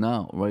people that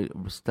now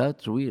start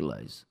to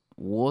realize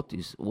what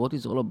is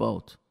all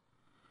about.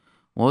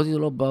 What is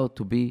all about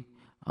to be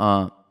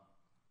a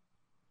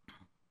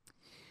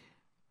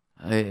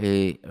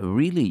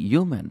really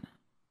human.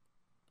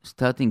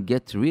 Starting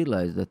get to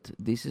realize that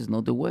this is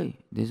not the way.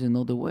 This is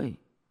not the way.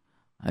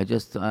 I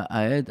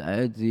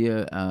had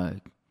here.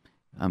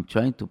 I'm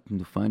trying to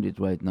find it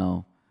right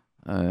now.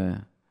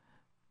 A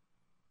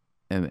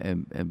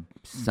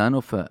son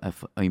of a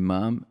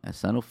imam, a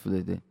son of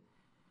the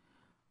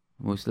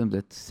Muslim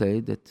that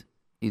said that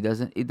he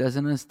doesn't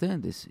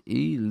understand this.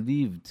 He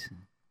lived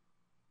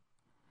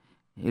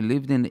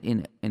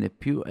in a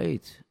pure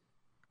age,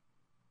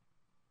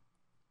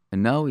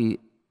 and now he.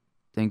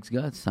 Thanks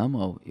God,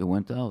 somehow he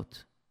went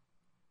out.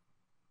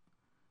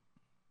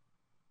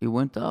 He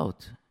went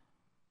out.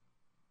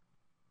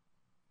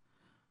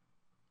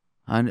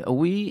 And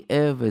we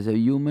have, as a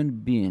human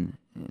being,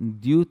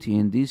 duty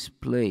in this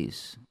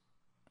place,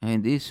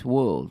 in this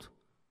world,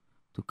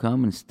 to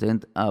come and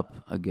stand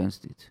up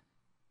against it.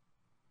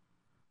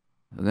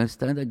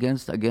 Stand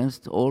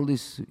against all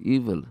this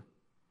evil.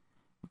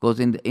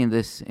 Because in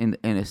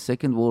the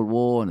Second World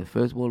War and the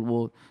First World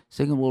War,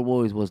 Second World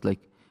War, it was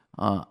like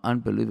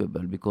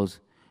unbelievable, because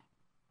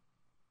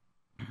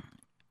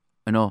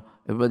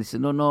everybody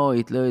said no,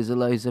 Hitler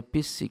is a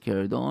peace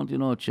seeker.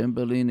 Don't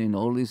Chamberlain and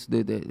all this.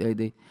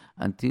 They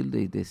until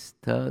they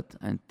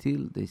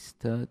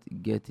start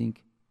getting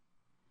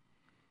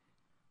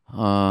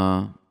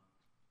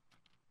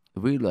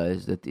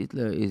realize that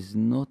Hitler is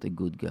not a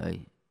good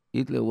guy.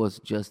 Hitler was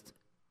just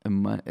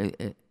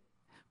a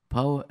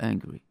power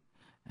angry,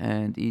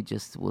 and he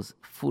just was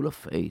full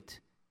of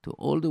hate to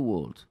all the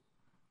world.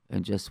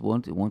 And just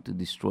want to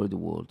destroy the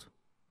world,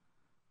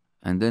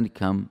 and then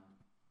come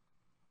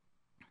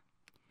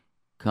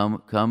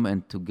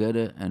and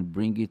together and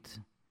bring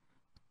it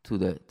to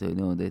that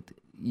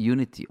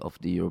unity of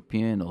the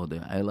European or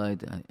the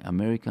Allied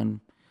American.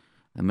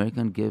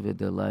 American gave it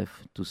their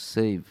life to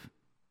save.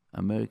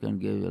 American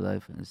gave their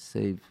life and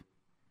save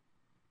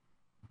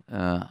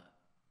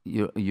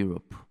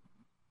Europe.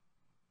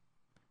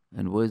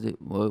 And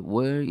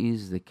where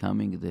is the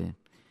coming the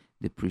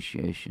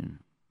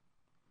depreciation?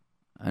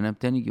 And I'm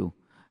telling you,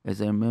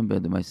 as I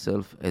remembered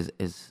myself, as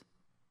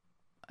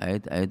I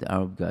had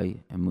Arab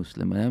guy, a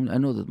Muslim, and I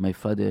know that my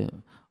father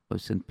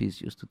of St.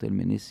 Peace used to tell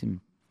me,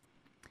 Nissim,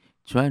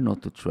 try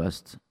not to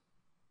trust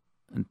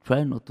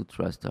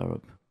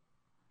Arab.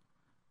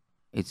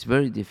 It's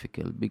very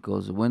difficult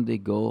because when they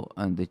go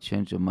and they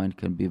change their mind,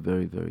 can be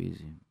very, very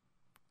easy.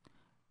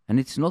 And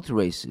it's not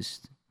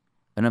racist.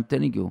 And I'm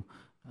telling you,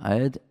 I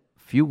had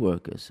few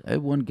workers. I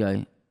had one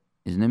guy,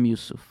 his name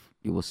Yusuf.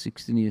 He was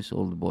 16 years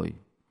old boy.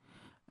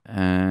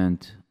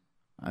 And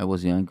I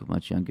was young,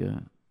 much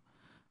younger.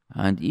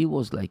 And he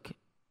was like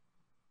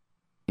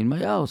in my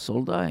house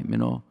all the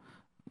time,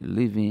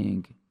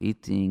 living,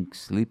 eating,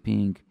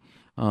 sleeping,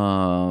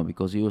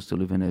 because he used to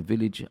live in a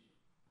village.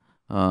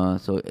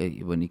 So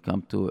when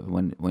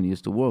he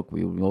used to work,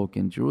 we would work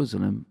in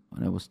Jerusalem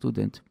when I was a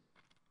student.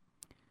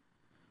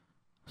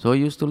 So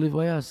he used to live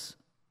by us.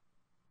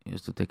 I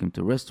used to take him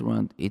to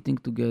restaurant, eating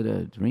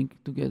together, drink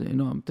together.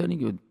 I'm telling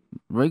you,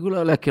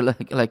 regular like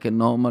a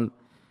normal.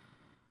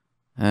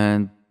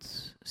 And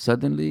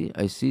suddenly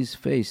I see his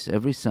face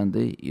every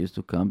Sunday. He used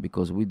to come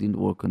because we didn't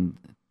work on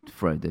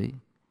Friday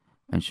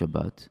and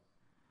Shabbat.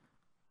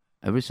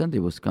 Every Sunday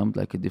was come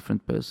like a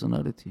different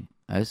personality.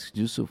 I asked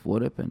Yusuf,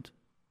 what happened?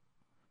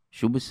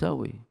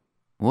 Shubisawi,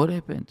 what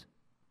happened?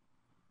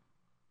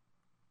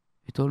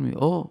 He told me,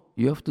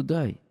 you have to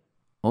die.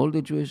 All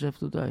the Jewish have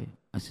to die.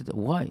 I said,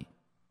 why?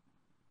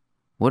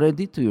 What I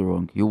did to you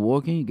wrong? You're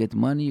working, you get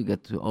money, you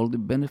get all the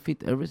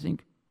benefit, everything.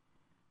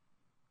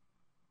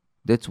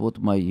 That's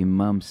what my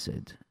imam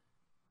said.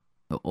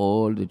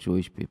 All the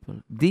Jewish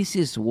people. This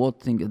is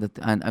what thing that,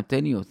 and I'm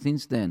telling you,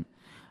 since then,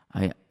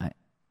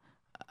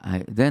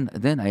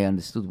 then I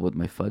understood what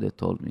my father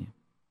told me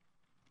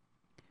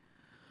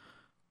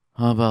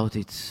about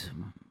it.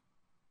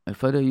 My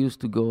father used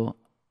to go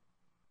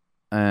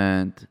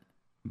and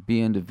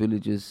be in the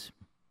villages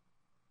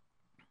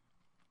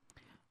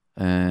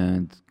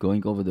and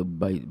going over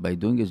by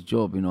doing his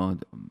job,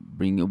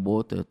 bringing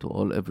water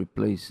to every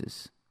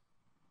places.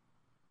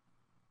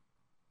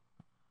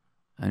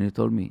 And he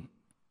told me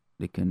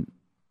they can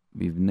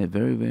be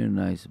very, very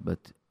nice,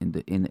 but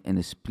in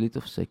a split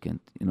of second,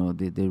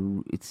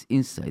 it's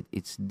inside,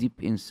 it's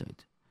deep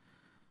inside.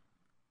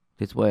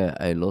 That's why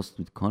I lost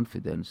with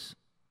confidence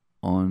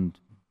on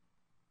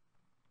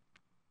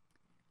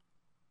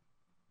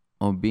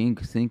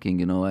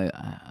thinking, I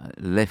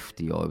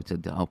lefty, or it's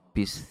a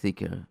piece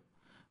thicker.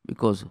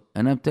 Because,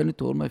 and I'm telling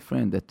to all my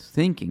friends that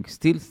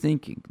still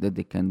thinking that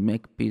they can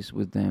make peace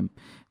with them,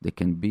 they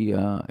can be,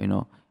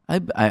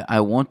 I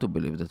want to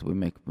believe that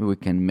we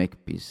can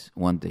make peace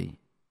one day.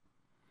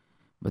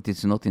 But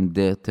it's not in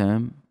their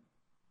term,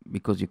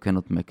 because you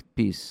cannot make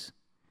peace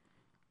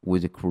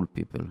with the cruel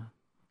people.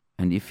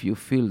 And if you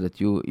feel that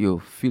you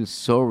feel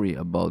sorry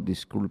about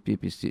these cruel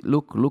people,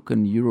 look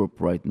in Europe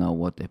right now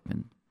what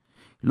happened.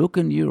 Look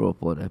in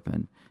Europe what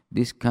happened.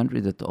 This country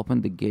that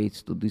opened the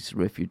gates to these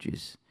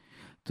refugees,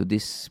 to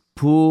these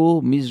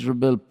poor,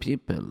 miserable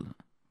people,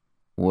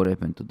 what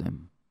happened to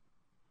them?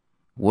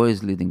 Where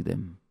is leading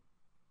them?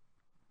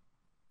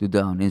 To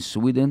down. In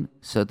Sweden,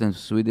 certain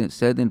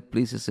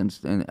places and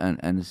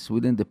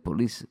Sweden, the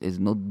police is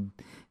not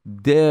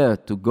dare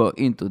to go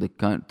into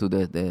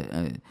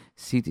the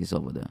cities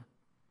over there.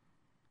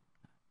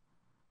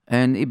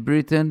 And in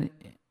Britain,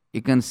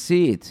 you can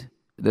see it,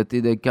 that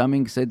they're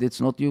coming, said it's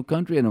not your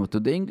country anymore. To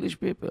the English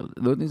people,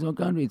 it's not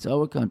country, it's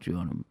our country.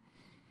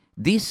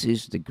 This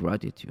is the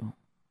gratitude,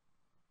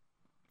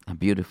 a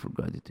beautiful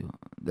gratitude.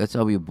 That's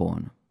how you're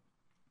born.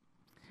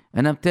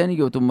 And I'm telling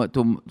you,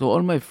 to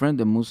all my friends,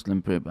 the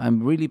Muslim people,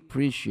 I'm really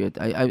appreciate.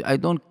 I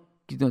don't,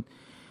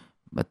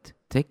 but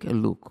take a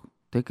look.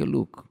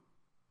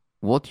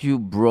 What you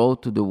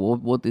brought to the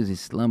world, what is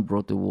Islam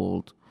brought to the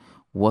world,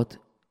 what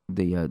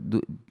they are,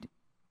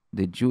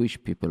 the Jewish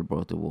people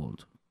brought to the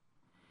world.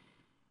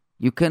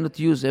 You cannot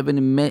use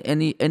even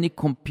any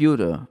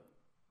computer.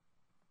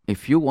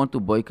 If you want to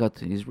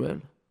boycott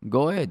Israel,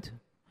 go ahead.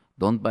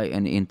 Don't buy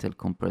any Intel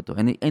computer,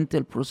 any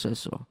Intel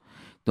processor.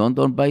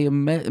 Don't buy a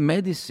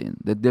medicine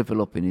that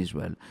develop in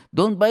Israel.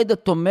 Don't buy the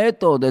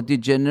tomato that the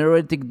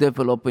genetic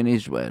develop in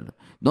Israel.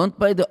 Don't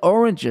buy the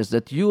oranges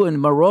that you in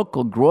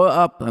Morocco grow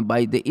up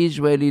by the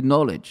Israeli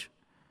knowledge,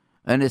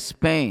 and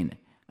Spain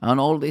and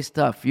all this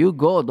stuff.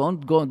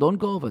 Don't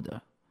go over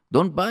there.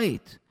 Don't buy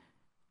it.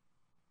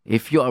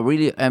 If you are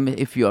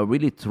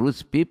really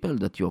truth people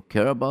that you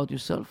care about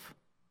yourself.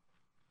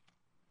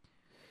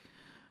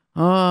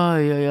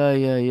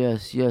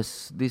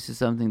 Yes. This is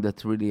something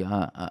that really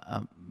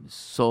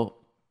so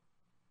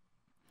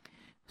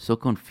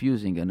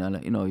confusing,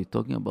 and you're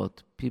talking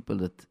about people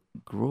that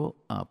grow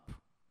up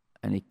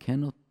and they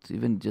cannot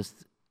even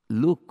just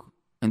look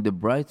on the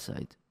bright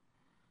side.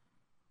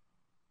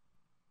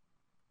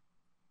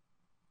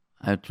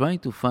 I'm trying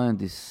to find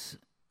this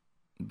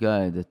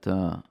guy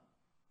that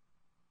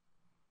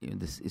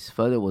his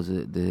father was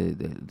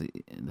the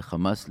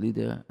Hamas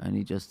leader, and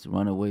he just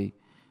ran away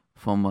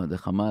from the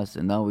Hamas,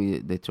 and now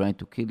they're trying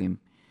to kill him.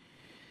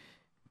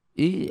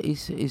 He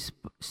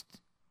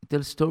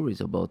tells stories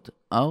about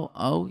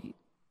how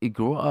he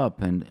grew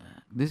up, and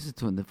this is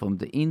from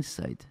the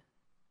inside.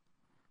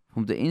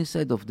 from the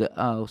inside of the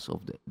house,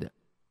 of the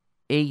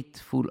 8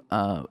 full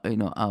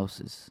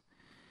houses.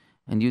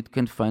 And you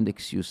can find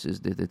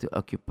excuses that they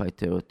occupy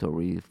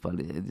territory,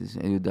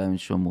 Yudah and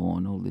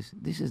Shomron, all this.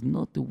 This is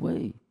not the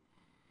way.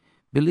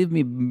 Believe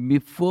me,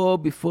 before,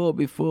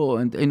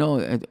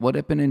 and what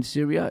happened in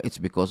Syria, it's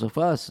because of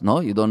us. No,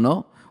 you don't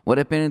know? What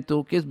happened in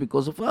Turkey is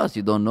because of us.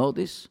 You don't know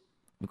this?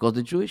 Because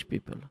the Jewish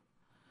people.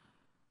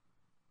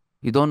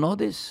 You don't know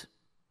this?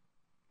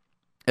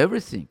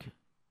 Everything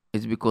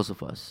is because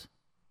of us.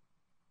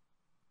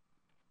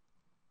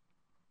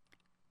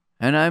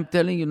 And I'm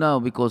telling you now,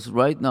 because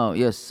right now,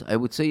 yes, I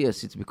would say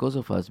yes, it's because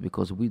of us,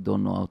 because we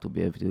don't know how to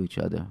behave to each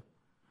other.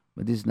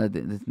 But this is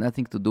there's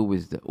nothing to do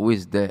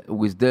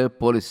with their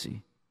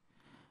policy.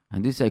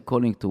 And this I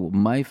calling to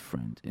my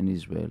friend in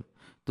Israel,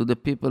 to the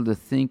people that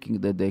thinking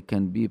that there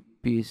can be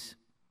peace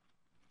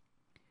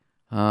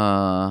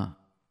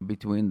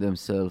between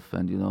themselves,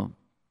 and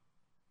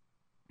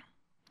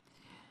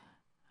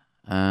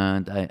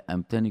And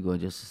I'm telling you, I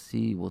just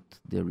see what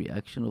the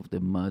reaction of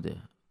the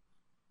mother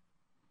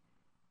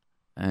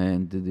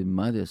and the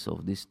mothers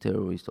of these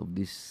terrorists, of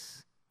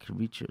these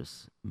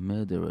creatures,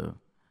 murderer.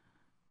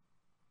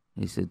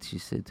 She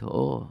said,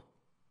 oh,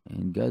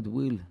 and God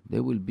will, they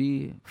will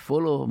be,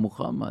 follow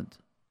Muhammad.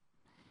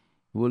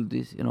 Will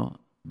this,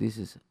 this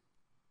is,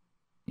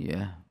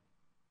 yeah.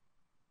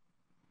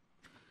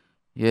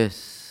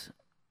 Yes.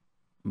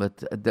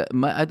 But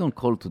I don't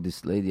call to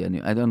this lady,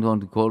 and I don't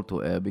want to call to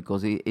her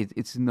because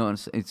it's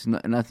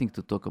nothing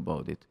to talk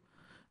about it.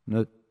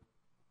 Not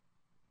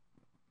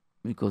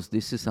because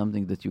this is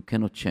something that you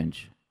cannot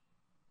change.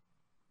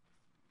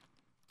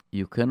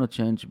 You cannot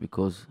change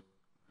because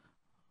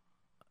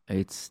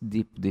it's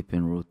deep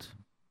in root.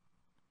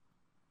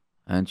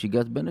 And she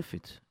got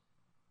benefit.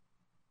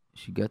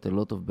 She got a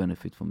lot of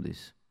benefit from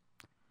this.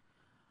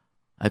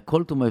 I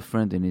called to my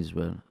friend in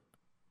Israel,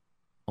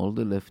 all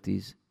the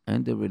lefties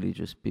and the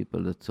religious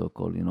people that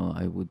so-called,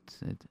 I would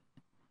say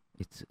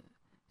it's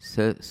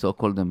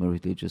so-called them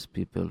religious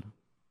people,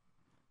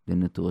 the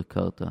Natura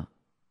Carta.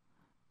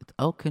 But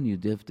how can you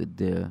dare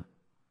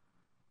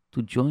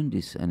to join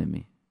this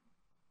enemy?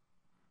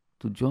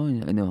 To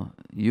join,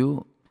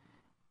 you,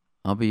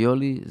 Rabbi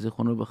Yoli,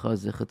 Zechrono Levracha,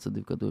 Zecher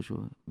Tzadik Kadosh,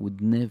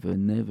 would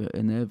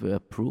never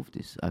approve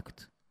this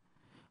act.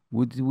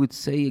 Would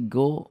say,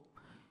 go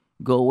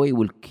away,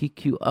 will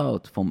kick you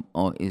out from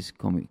his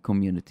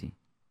community.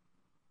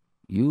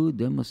 You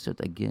demonstrate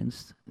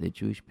against the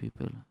Jewish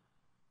people.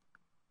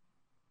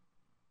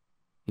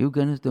 You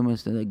can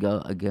demonstrate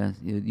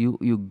against,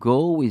 you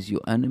go with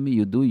your enemy,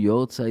 you do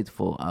your side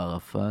for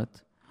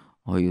Arafat,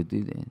 or you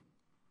did it.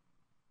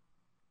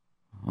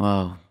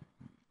 Wow.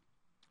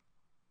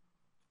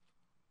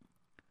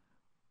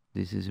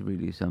 This is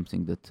really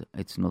something that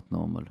it's not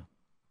normal.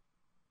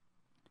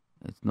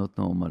 It's not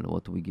normal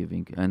what we're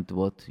giving and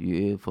what you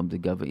hear from the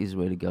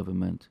Israeli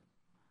government.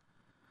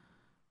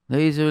 The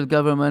Israeli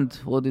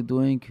government, what they're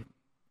doing,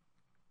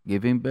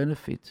 giving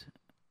benefit.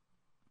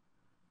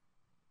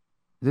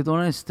 They don't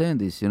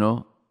understand this,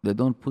 They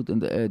don't put in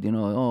the head,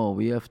 oh,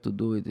 we have to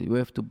do it. We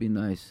have to be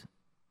nice.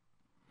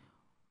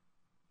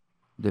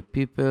 The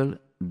people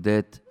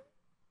that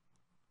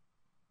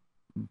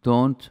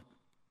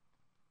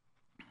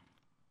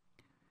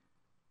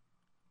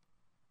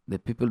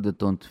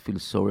don't feel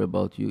sorry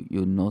about you,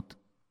 you're not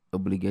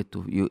obligated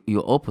to.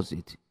 You're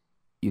opposite.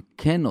 You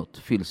cannot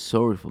feel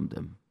sorry from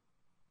them.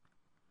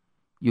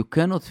 You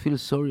cannot feel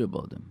sorry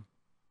about them.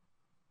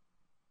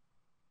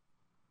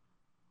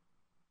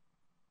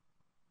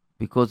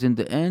 Because in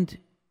the end,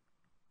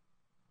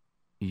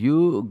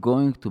 you're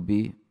going to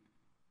be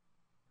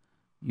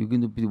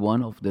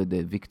one of the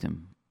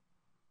victim.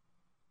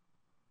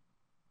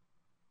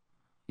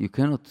 You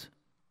cannot.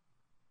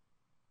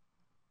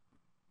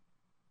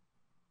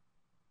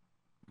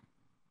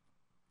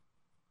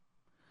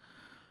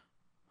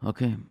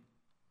 Okay,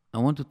 I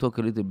want to talk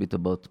a little bit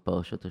about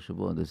Parashat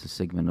HaShavua. There's a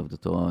segment of the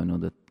Torah. I know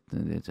that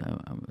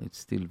it's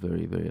still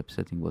very, very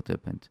upsetting what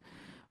happened.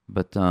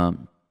 But,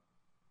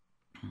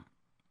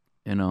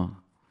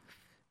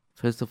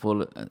 first of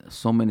all,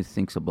 so many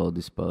things about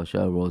this parasha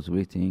I was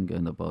reading,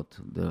 and about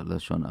the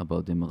Lashon,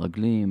 about the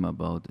Meraglim,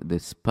 about the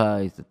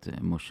spies that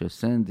Moshe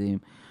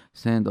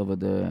sent over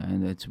there,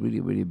 and it's really,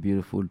 really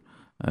beautiful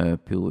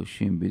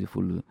pirushim,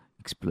 beautiful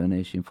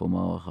explanation from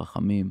our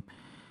Chachamim.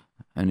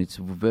 And it's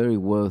very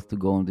worth to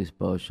go on this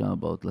parasha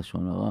about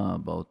Lashon Hara,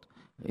 about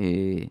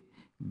the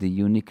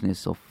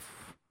uniqueness of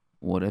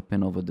what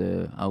happened over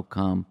there, how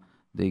come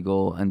they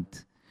go, and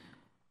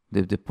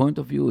the point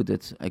of view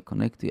that I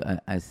connect,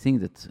 I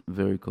think that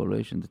very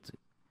correlation that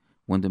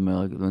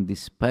when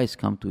these spies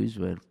come to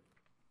Israel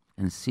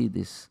and see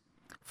this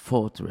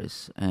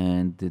fortress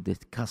and the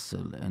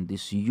castle and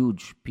this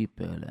huge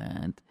people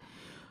and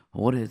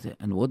what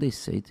they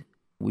said,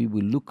 we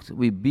looked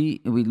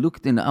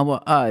in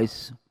our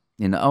eyes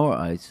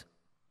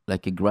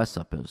like a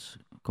grasshoppers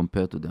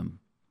compared to them.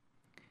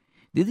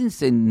 They didn't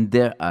say in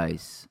their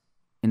eyes,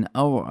 in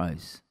our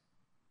eyes.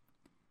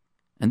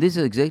 And this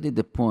is exactly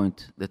the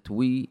point that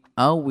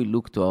how we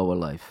look to our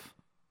life.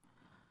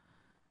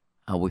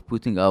 Are we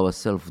putting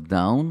ourselves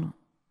down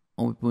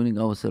or are we putting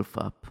ourselves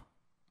up?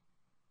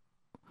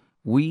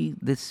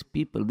 These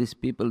people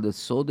that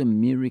saw the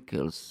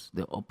miracles,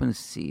 the open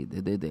sea,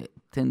 the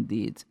 10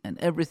 deeds, and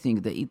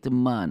everything, they eat the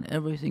man,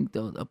 everything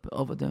up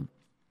over them,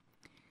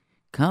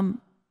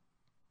 come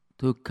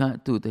to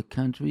the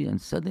country, and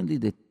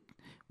suddenly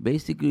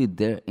basically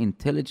their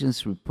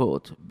intelligence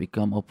report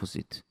become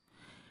opposite.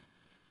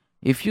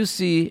 If you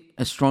see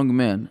a strong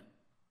man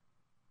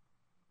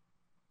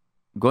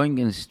going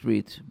in the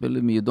street,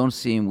 believe me, you don't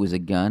see him with a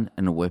gun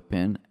and a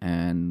weapon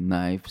and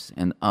knives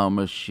and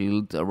armor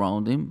shield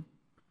around him.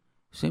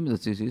 See him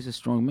that he's a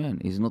strong man.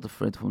 He's not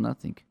afraid for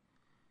nothing.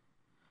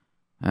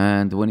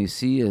 And when you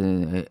see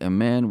a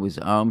man with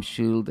arm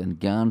shield and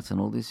guns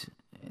and all this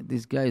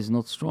guy is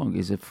not strong.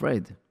 He's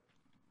afraid.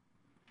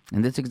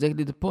 And that's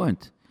exactly the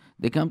point.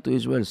 They come to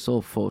Israel,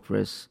 saw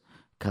fortress,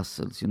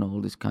 castles,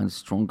 all this kind of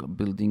strong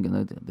building,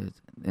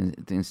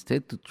 and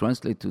instead to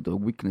translate to the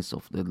weakness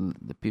of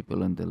the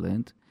people and the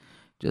land,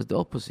 just the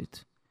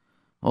opposite.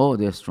 Oh,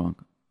 they're strong.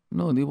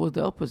 No, it was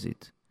the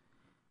opposite.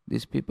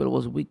 These people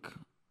was weak.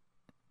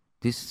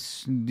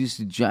 This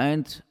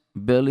giant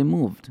barely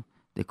moved.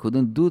 They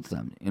couldn't do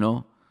them,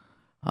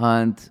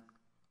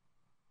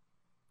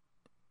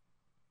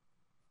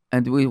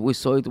 and we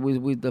saw it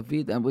with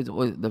David and with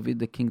David,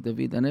 the King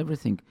David, and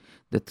everything.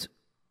 That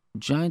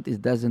giant,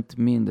 it doesn't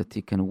mean that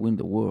he can win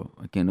the war.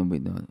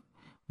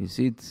 You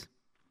see it.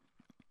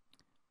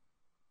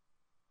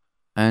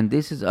 And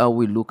this is how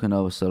we look at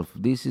ourselves.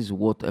 This is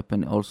what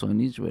happened also in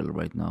Israel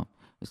right now.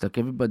 It's like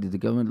everybody, the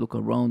government look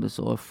around, they're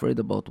so afraid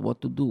about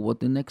what to do, what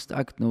the next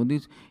act. Now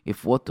this,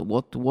 if what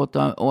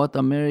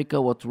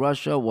America, what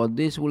Russia, what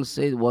this will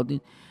say,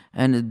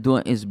 and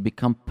it is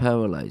become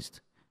paralyzed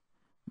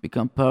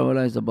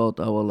about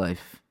our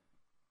life.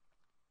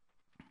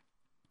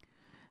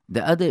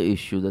 The other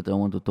issue that I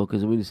want to talk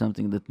is really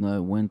something that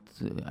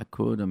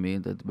occurred to me,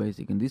 that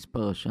basically in this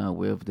parasha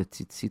we have the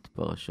tzitzit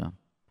parasha.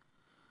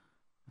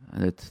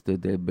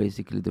 That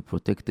basically the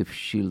protective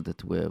shield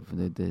that we have.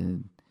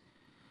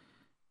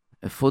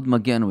 Fod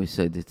Magen, we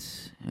said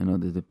it's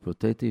the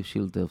protective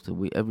shield after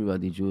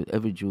every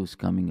Jew is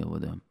coming over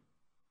there,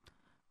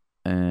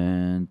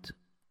 and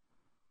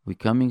we're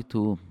coming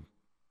to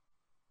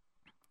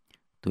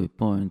a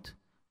point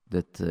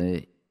that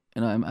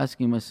I'm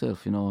asking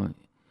myself,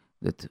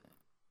 that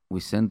we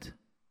sent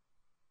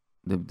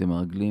the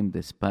Meraglim,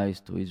 the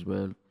spies to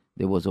Israel.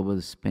 There was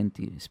over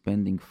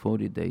spending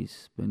 40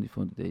 days,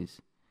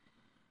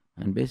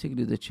 and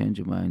basically they changed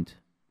their mind.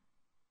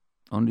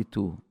 Only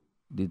 2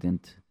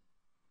 didn't.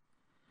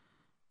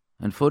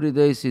 And 40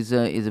 days is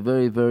a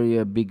very,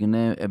 very big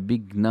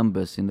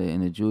numbers in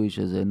the Jewish,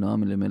 as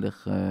Noam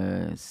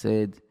Elimelech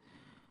said,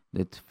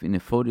 that in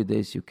 40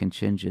 days you can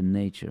change your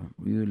nature.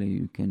 Really,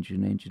 you can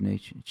change your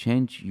nature.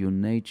 Change your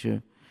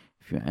nature.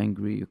 If you're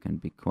angry, you can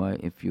be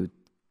quiet. If you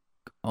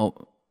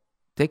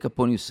take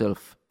upon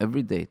yourself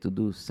every day to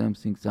do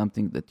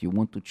something that you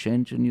want to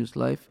change in your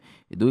life,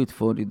 you do it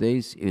 40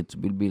 days, it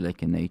will be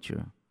like a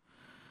nature.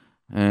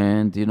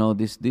 And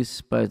this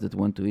spies that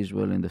went to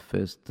Israel in the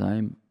first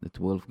time, the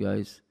 12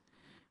 guys,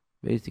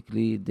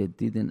 basically they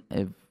didn't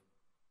have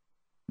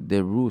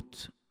the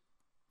root,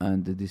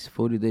 and these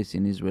 40 days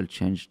in Israel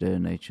changed their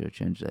nature,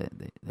 changed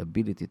the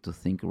ability to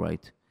think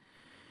right.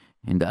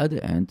 In the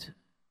other end,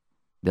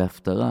 the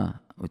Haftarah,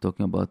 we're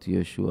talking about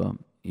Yeshua.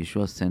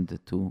 Yeshua sent the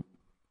 2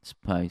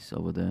 spies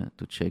over there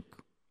to check.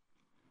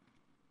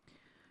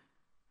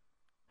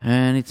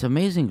 And it's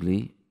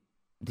amazingly,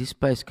 these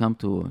spies come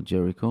to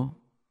Jericho,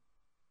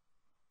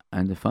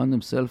 and they found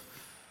themselves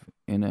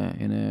in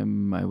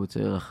a I would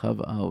say,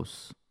 Rachav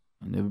house.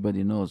 And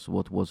everybody knows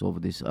what was over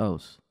this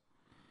house.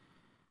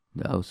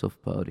 The house of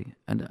party.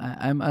 And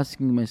I ask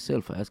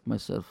myself,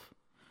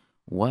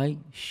 why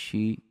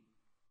she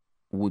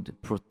would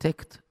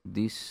protect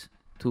these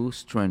 2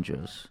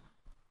 strangers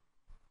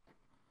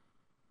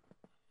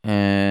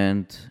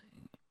and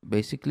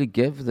basically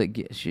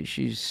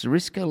she's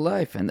risked her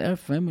life and her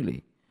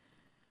family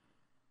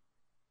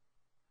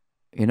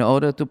in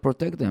order to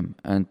protect them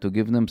and to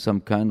give them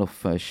some kind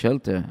of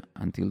shelter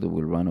until they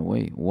will run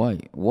away. Why?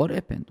 What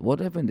happened? What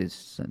happened this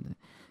Sunday?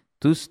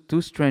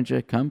 Two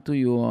strangers come to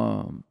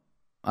your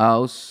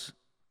house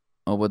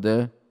over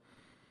there,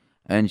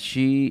 and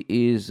she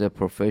is a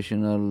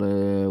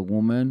professional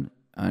woman,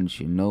 and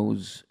she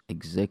knows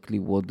exactly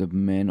what the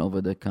men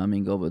over there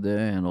coming over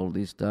there and all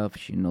this stuff.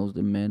 She knows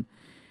the men.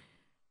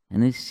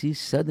 And I see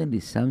suddenly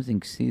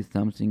something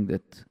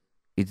that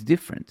it's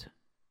different.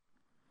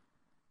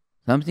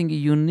 Something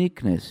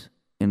uniqueness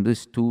in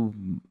these 2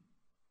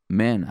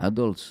 men,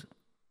 adults.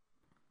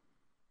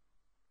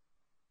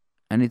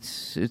 And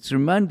it's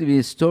reminded me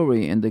a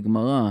story in the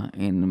Gemara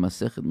in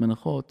Masechet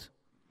Menachot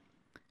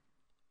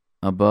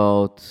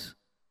about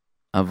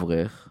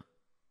Avrech,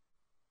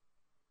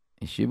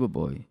 a Shiva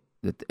boy,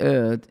 that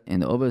heard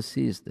in the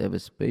overseas they have a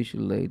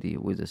special lady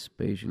with a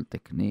special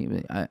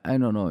technique. I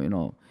don't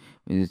know,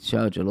 they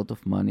charge a lot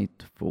of money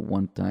for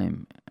one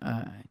time.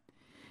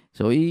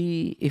 So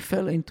he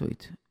fell into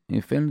it. He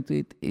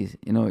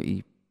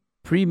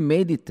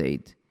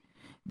premeditate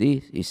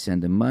this. He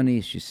sent the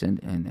money. She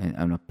sent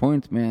an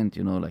appointment.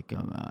 Like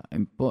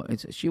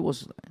she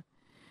was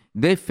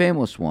the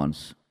famous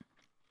ones.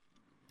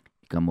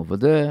 Come over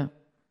there.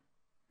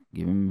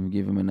 Give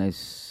him a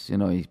nice.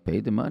 He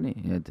paid the money.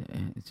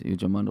 It's a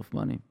huge amount of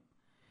money.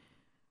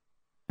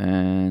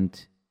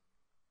 And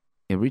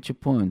it reached a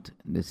point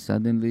that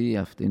suddenly,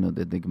 after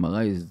the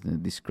Gemara is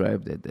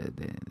described that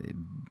the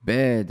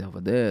bed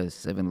over there,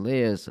 7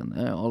 layers, and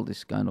all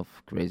this kind of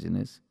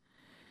craziness.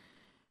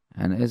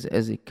 And as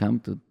it come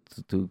to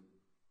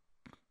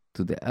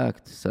the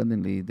act,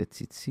 suddenly the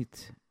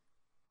tzitzit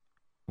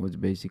was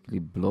basically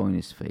blowing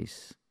his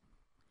face.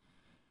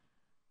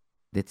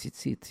 The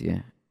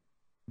tzitzit,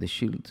 the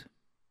shield.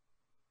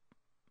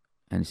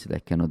 And he said, I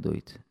cannot do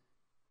it.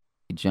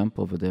 He jumped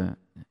over there,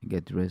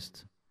 get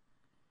dressed,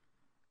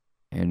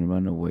 and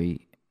run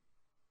away.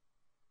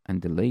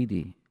 And the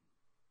lady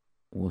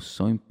was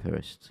so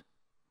impressed.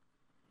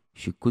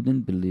 She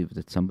couldn't believe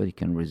that somebody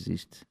can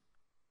resist.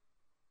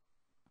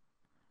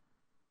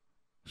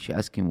 She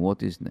asked him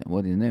what his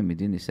name. He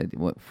didn't say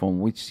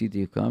from which city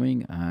you're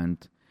coming, and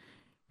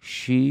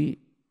she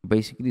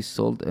basically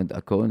sold. And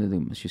according to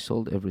them, she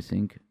sold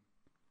everything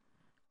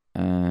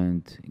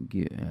and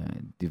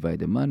divide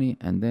the money.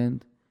 And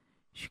then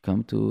she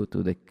come to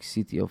the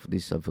city of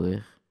this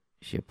Avrech.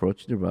 She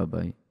approached the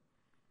rabbi,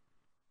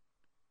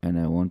 and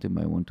I want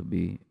to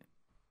be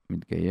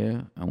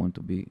mitgayer. I want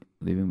to be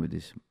living with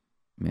this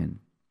man.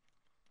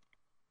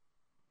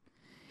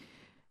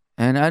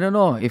 And I don't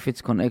know if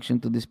it's connection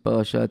to this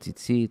parasha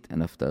tzitzit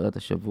and Haftarat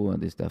HaShavua,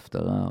 this the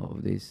Haftara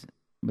of this,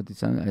 but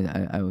it's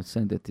I would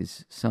say that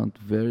it sounds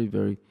very,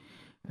 very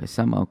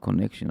somehow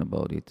connection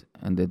about it,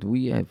 and that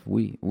we are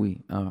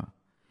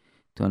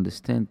to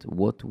understand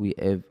what we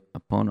have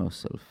upon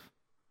ourselves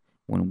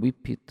when we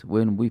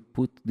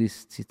put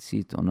this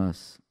tzitzit on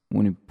us,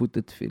 when you put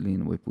the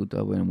tefillin,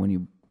 when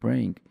you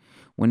praying,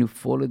 when you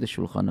follow the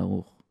Shulchan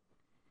Aruch.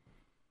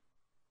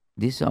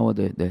 This is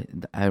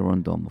the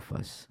iron dome of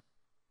us.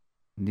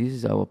 This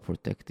is our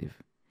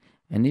protective.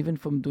 And even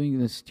from doing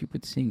the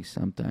stupid things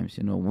sometimes,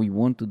 we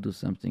want to do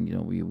something,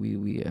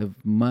 we have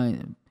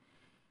mind.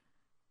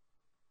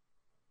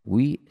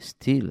 We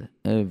still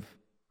have,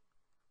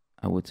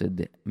 I would say,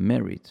 the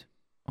merit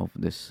of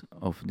this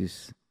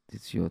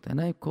tziyot.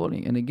 And I'm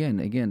calling, and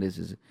again, this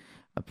is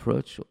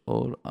approach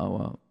all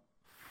our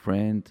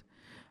friend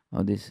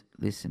of this.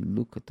 Listen,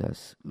 look at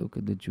us, look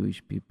at the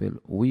Jewish people.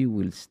 We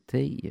will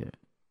stay here.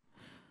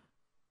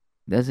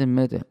 Doesn't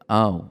matter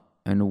how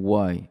and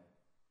why,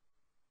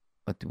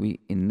 but we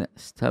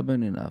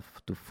stubborn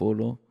enough to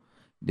follow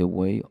the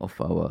way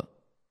of our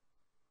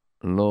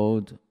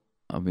Lord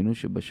Avinu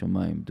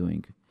Shebashamayim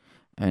doing.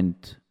 And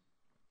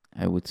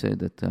I would say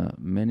that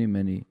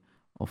many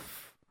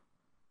of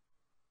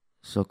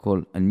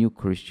so-called new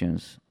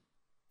Christians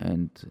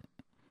and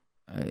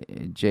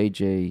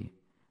JJ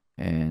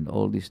and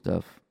all this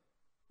stuff,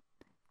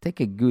 take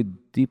a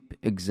good deep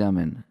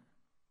examine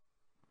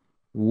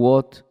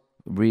what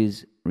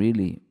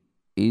really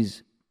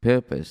is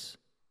purpose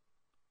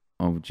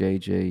of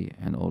JJ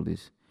and all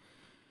this.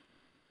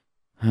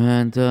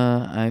 And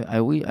I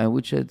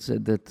wish I'd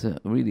said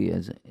that really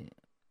as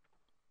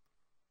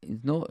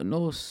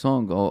no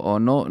song or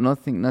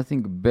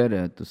nothing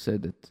better to say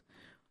that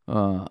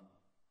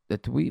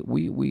that we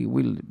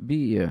will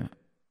be here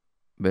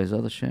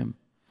Be'ezrat Hashem,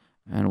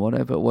 and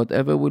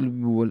whatever we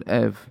will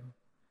have,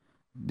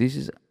 this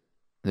is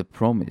the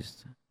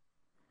promise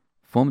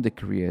from the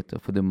Creator,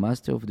 for the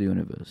Master of the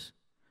universe,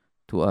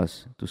 to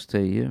us to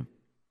stay here.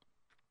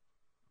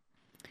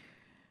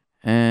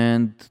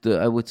 And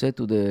I would say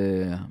to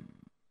the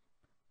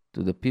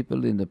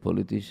people in the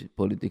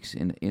politics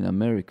in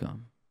America,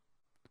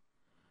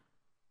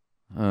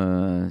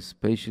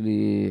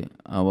 especially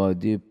our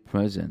dear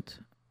President,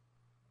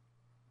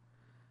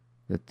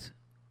 that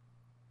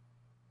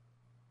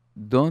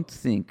don't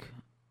think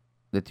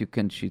that you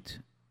can cheat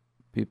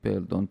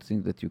people, don't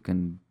think that you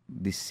can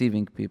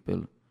deceiving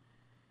people,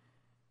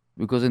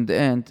 because in the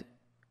end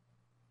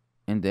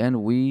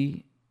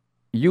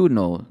you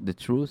know the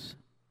truth.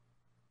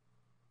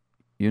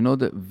 You know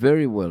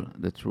very well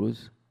the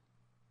truth,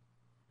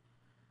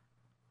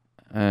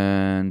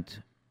 and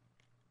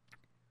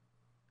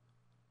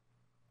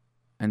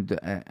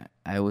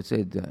I would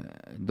say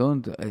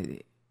don't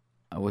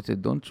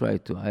try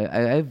to.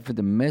 I have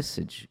the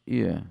message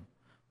here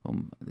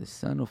from the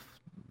son of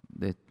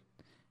the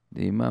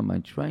Imam.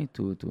 I'm trying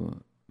to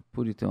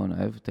put it on. I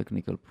have a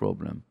technical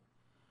problem,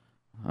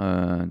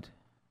 and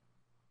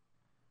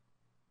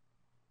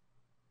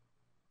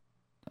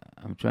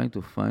I'm trying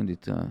to find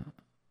it.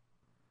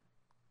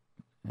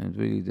 And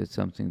really, that's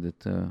something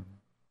that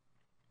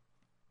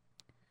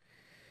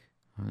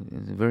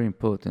is very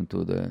important to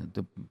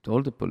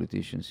all the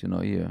politicians,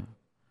 here.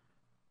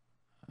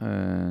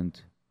 And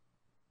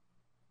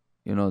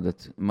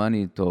that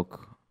money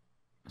talk,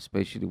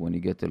 especially when you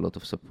get a lot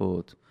of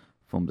support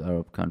from the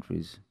Arab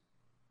countries.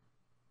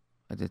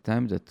 At the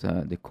time that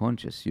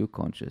you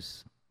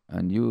conscious,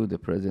 and you, the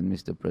president,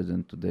 Mr.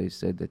 President, today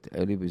said that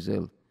Elie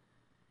Wiesel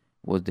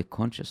was the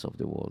conscience of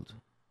the world.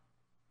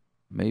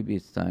 Maybe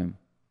it's time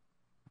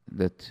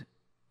that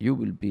you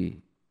will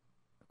be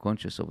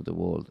conscious of the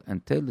world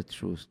and tell the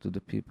truth to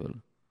the people.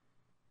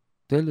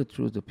 Tell the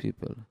truth to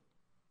people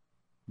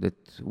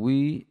that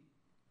we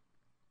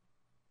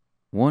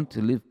want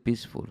to live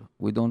peaceful.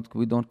 We don't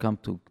come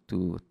to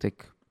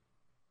take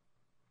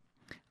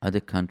other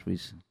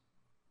countries.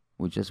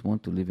 We just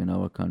want to live in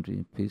our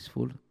country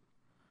peaceful.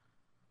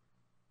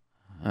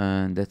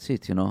 And that's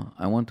it,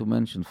 I want to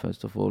mention,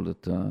 first of all,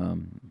 that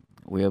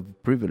we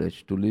have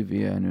privilege to live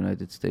here in the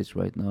United States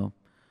right now.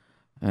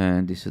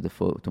 And this is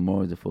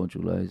tomorrow is the 4th of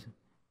July.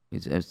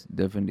 It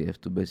definitely has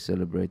to be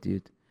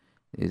celebrated.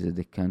 Is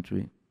the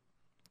country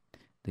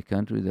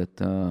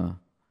that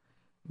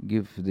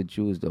give the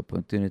Jews the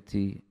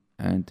opportunity,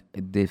 and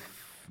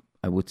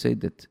I would say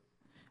that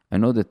I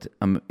know that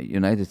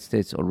United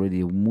States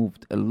already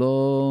moved a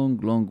long,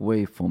 long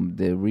way from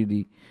the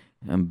really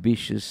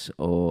ambitious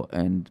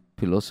and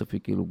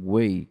philosophical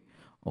way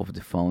of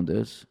the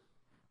founders,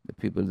 the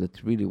people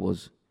that really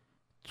was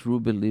true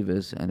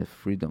believers and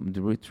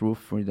true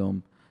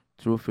freedom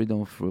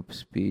of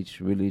speech,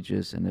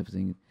 religious and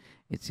everything.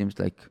 It seems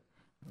like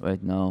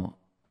right now,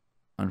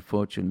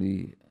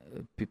 unfortunately,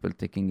 people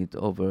taking it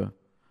over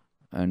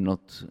and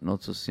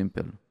not so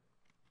simple.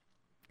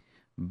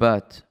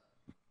 But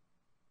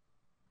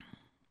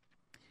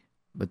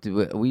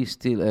we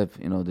still have,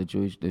 the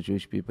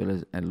Jewish people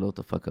has a lot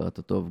of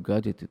hakarat tov,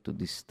 gratitude to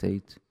this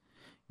state,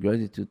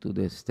 gratitude to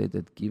the state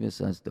that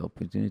gives us the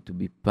opportunity to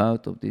be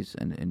part of this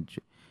and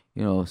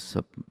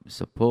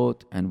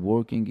support and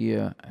working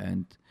here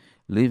and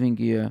living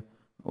here,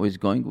 always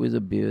going with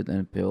a beard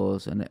and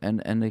pearls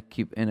and a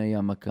keep in a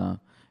yarmulke.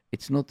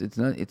 It's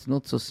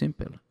not so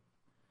simple.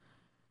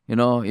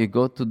 You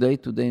go today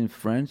in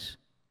France.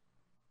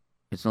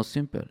 It's not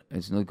simple.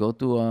 It's not go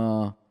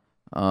to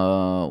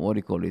what do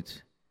you call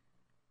it?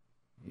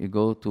 You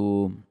go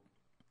to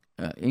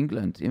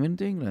England, even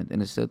to England,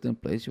 in a certain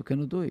place, you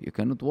cannot do it. You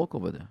cannot walk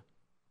over there.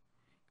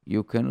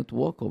 You cannot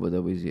walk over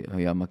there with a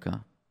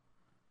yarmulke.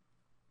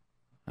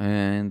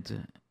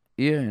 And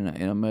here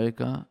in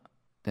America,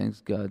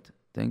 thanks God,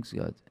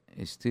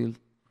 it's still,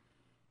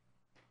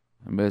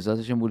 and Be'ezrat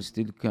Hashem will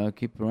still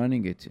keep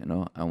running it.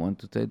 I want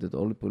to tell that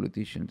all the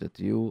politicians that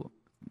you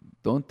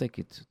don't take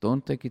it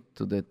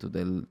to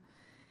the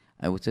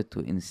I would say to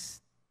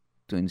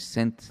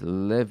insane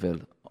level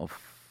of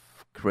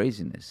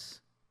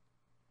craziness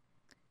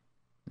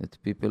that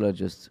people are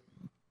just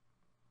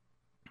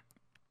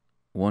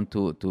want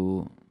to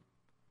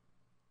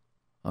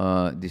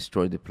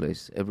destroy the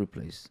place, every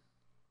place.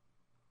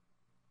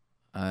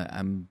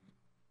 I'm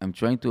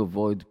trying to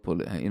avoid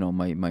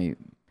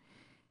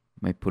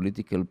my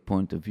political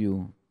point of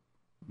view,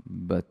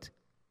 but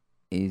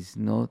is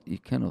not. You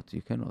cannot.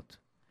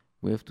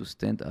 We have to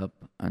stand up,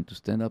 and to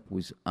stand up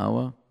with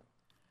our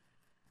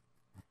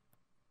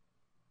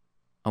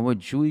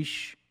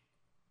Jewish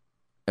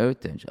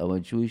heritage, our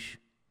Jewish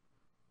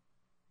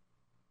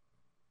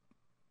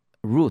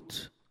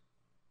root,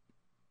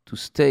 to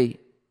stay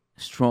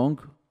strong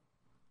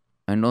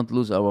and not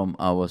lose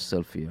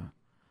ourselves here.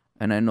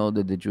 And I know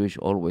that the Jewish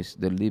always,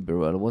 the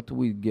liberal, what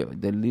we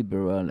get, the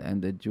liberal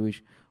and the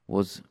Jewish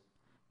was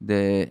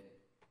the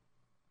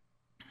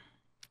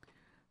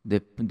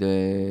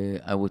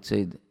I would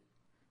say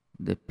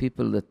the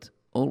people that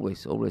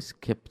always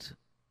kept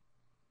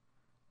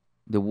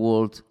the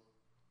world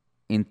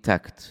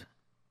intact.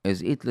 As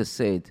Hitler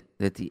said,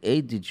 that he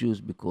ate the Jews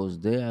because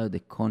they are the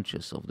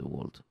conscience of the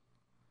world.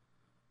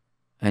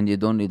 And you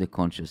don't need a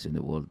conscience in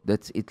the world.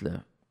 That's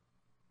Hitler.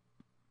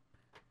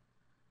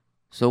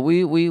 So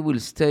we will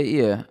stay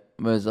here,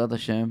 Be'ezrat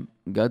Hashem,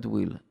 God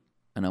will.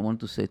 And I want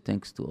to say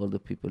thanks to all the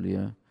people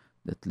here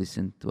that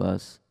listen to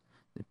us,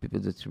 the people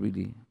that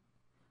really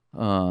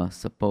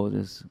support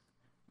us,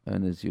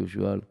 and as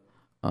usual,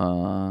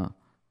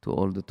 to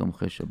all the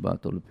Tomchei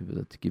Shabbat, all the people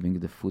that are giving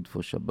the food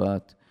for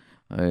Shabbat,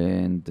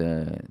 and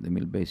the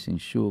Milbeis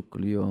Shuk,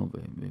 Leo,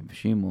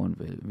 Shimon,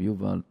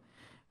 Yuval,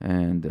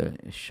 and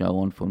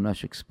Sharon from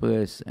Nash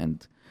Express,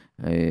 and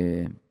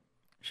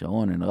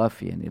Sharon and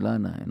Rafi and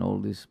Ilana and all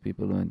these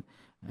people,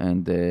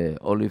 and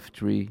Olive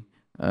Tree,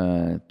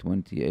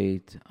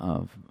 28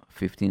 of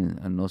 15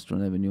 on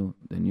Nostrum Avenue,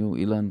 the new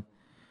Ilan,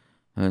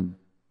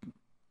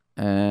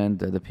 and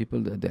the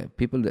people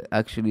that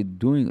actually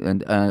doing,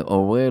 and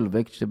Orel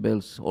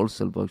Vegetables,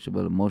 wholesale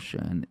vegetable, Moshe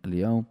and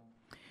Eliyahu.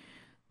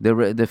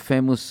 The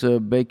famous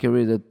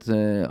bakery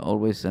that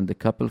always, and the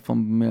couple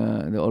from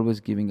they're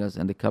always giving us,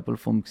 and the couple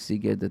from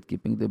Ksiget that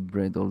keeping the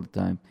bread all the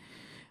time,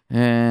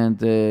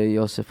 and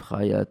Yosef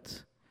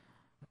Hayat,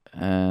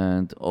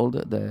 and all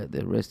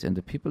the rest, and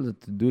the people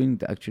that are doing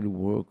the actual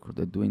work,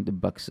 they're doing the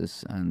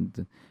boxes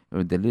and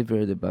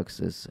deliver the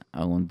boxes,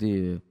 Aaron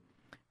Deer,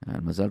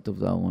 and Mazal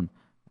Tov Aaron,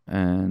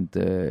 and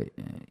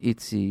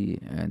Itzi,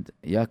 and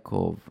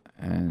Yaakov,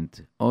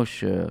 and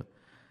Osher,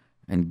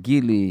 and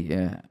Gili,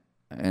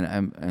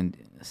 and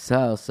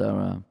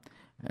Sarah,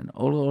 and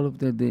all of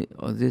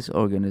these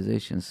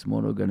organizations,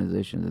 small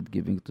organizations that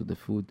giving to the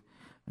food,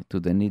 to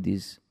the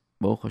needies,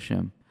 Baruch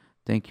Hashem,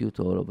 Thank you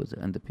to all of us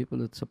and the people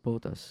that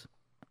support us.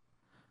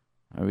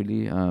 I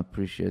really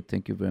appreciate.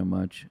 Thank you very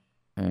much,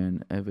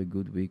 and have a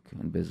good week.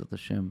 And Bezat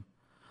Hashem,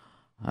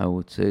 I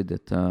would say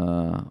that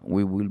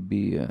we will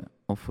be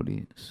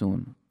hopefully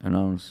soon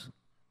announce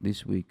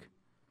this week.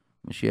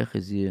 Mashiach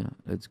is here.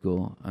 Let's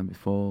go. And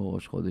before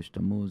Rosh Chodesh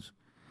Tammuz,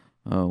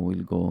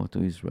 we'll go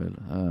to Israel.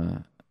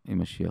 In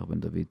Mashiach ben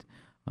David.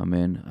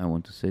 Amen. I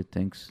want to say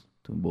thanks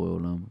to Borei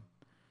Olam,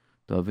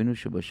 to Avinu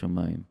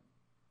Shebashamayim,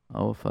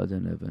 our Father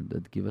in heaven,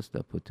 that give us the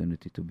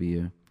opportunity to be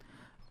here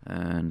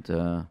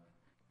and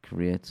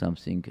create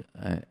something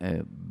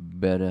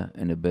better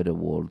in a better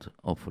world,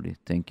 hopefully.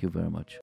 Thank you very much.